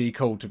just be really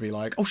cool to be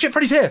like, oh shit,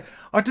 Freddy's here!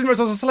 I didn't realize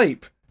I was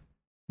asleep.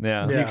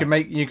 Yeah.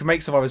 You can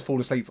make survivors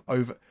fall asleep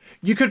over.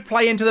 You could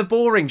play into the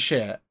boring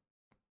shit.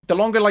 The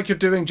longer like you're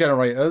doing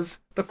generators,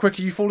 the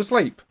quicker you fall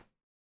asleep.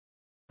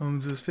 I'm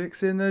just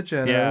fixing the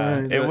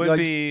generator. Yeah,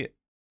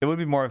 it would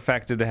be more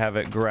effective to have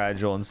it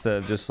gradual instead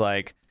of just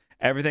like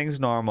everything's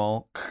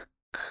normal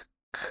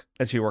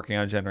as you're working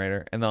on a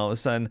generator, and then all of a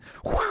sudden,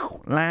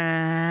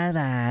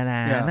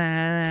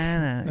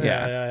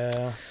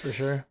 yeah, for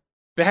sure.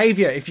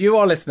 Behavior. If you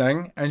are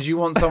listening and you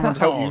want someone to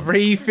help you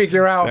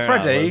re-figure out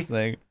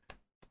Freddy,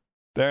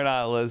 they're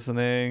not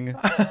listening.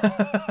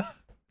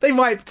 They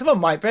might. Someone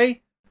might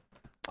be.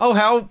 I'll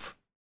help.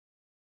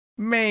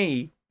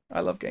 Me. I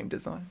love game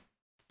design.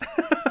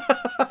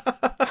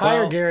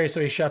 Hire Gary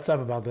so he shuts up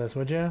about this,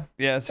 would you?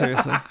 Yeah,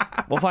 seriously.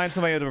 We'll find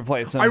somebody to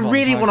replace him. I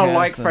really want to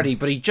like Freddy,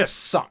 but he just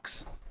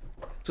sucks.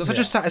 So it's such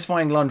a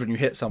satisfying lunge when you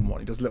hit someone.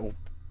 He does a little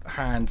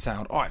hand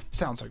sound. Oh, it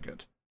sounds so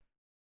good.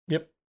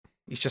 Yep.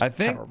 He's just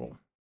terrible.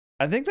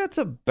 I think that's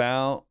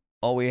about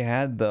all we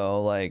had,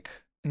 though. Like,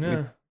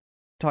 we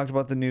talked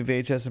about the new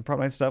VHS and Prop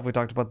Night stuff. We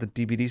talked about the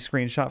DVD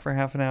screenshot for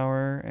half an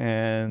hour,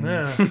 and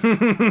half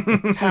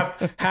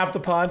the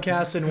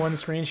podcast in one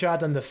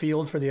screenshot, then the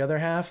field for the other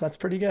half. That's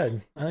pretty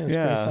good. I think it's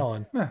pretty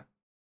solid. Yeah,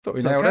 thought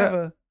we nailed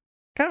it.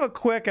 Kind of a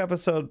quick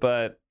episode,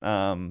 but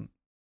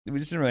we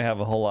just didn't really have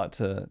a whole lot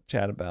to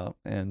chat about.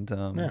 And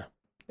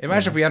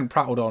imagine if we hadn't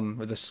prattled on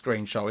with the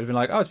screenshot. We'd been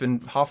like, oh, it's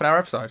been half an hour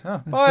episode. Huh?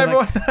 Bye,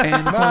 everyone.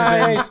 And it's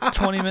only been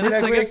 20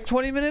 minutes. I guess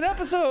 20-minute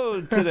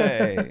episode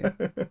today.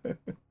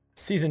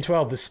 Season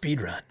 12, the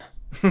speed run.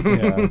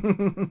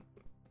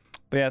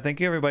 But yeah, thank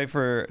you everybody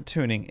for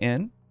tuning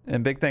in.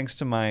 And big thanks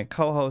to my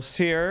co-hosts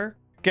here,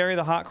 Gary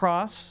the Hot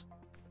Cross.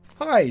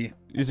 Hi.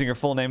 Using your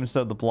full name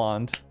instead of the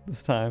blonde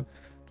this time.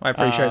 I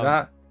appreciate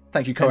that.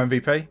 Thank you,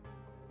 co-MVP.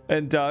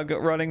 And Doug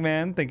Running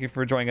Man, thank you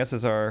for joining us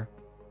as our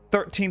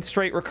 13th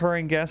straight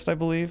recurring guest, I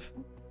believe.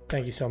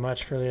 Thank you so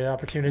much for the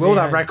opportunity. Will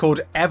that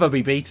record ever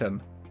be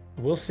beaten?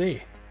 We'll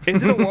see.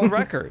 Is it a world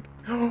record?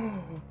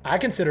 I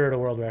consider it a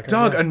world record.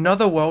 Doug,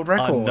 another world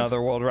record.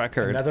 Another world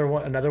record.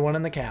 Another one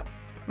in the cap.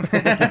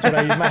 That's what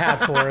I use my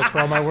hat for. It's for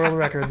all my world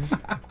records.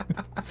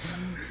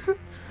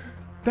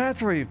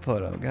 That's where you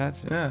put them. Gotcha.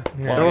 Yeah.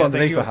 They're all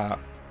underneath the hat.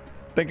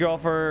 Thank you all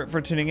for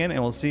tuning in,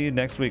 and we'll see you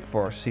next week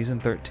for season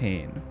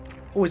 13.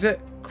 Oh, is it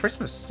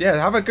Christmas? Yeah,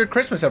 have a good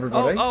Christmas,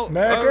 everybody.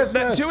 Merry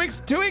Christmas. 2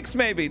 weeks. 2 weeks,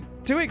 maybe.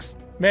 2 weeks.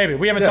 Maybe.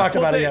 We haven't talked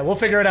about it yet. We'll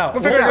figure it out.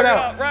 We'll figure it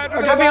out. Right,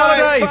 Happy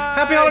holidays.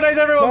 Happy holidays,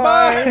 everyone.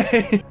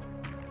 Bye.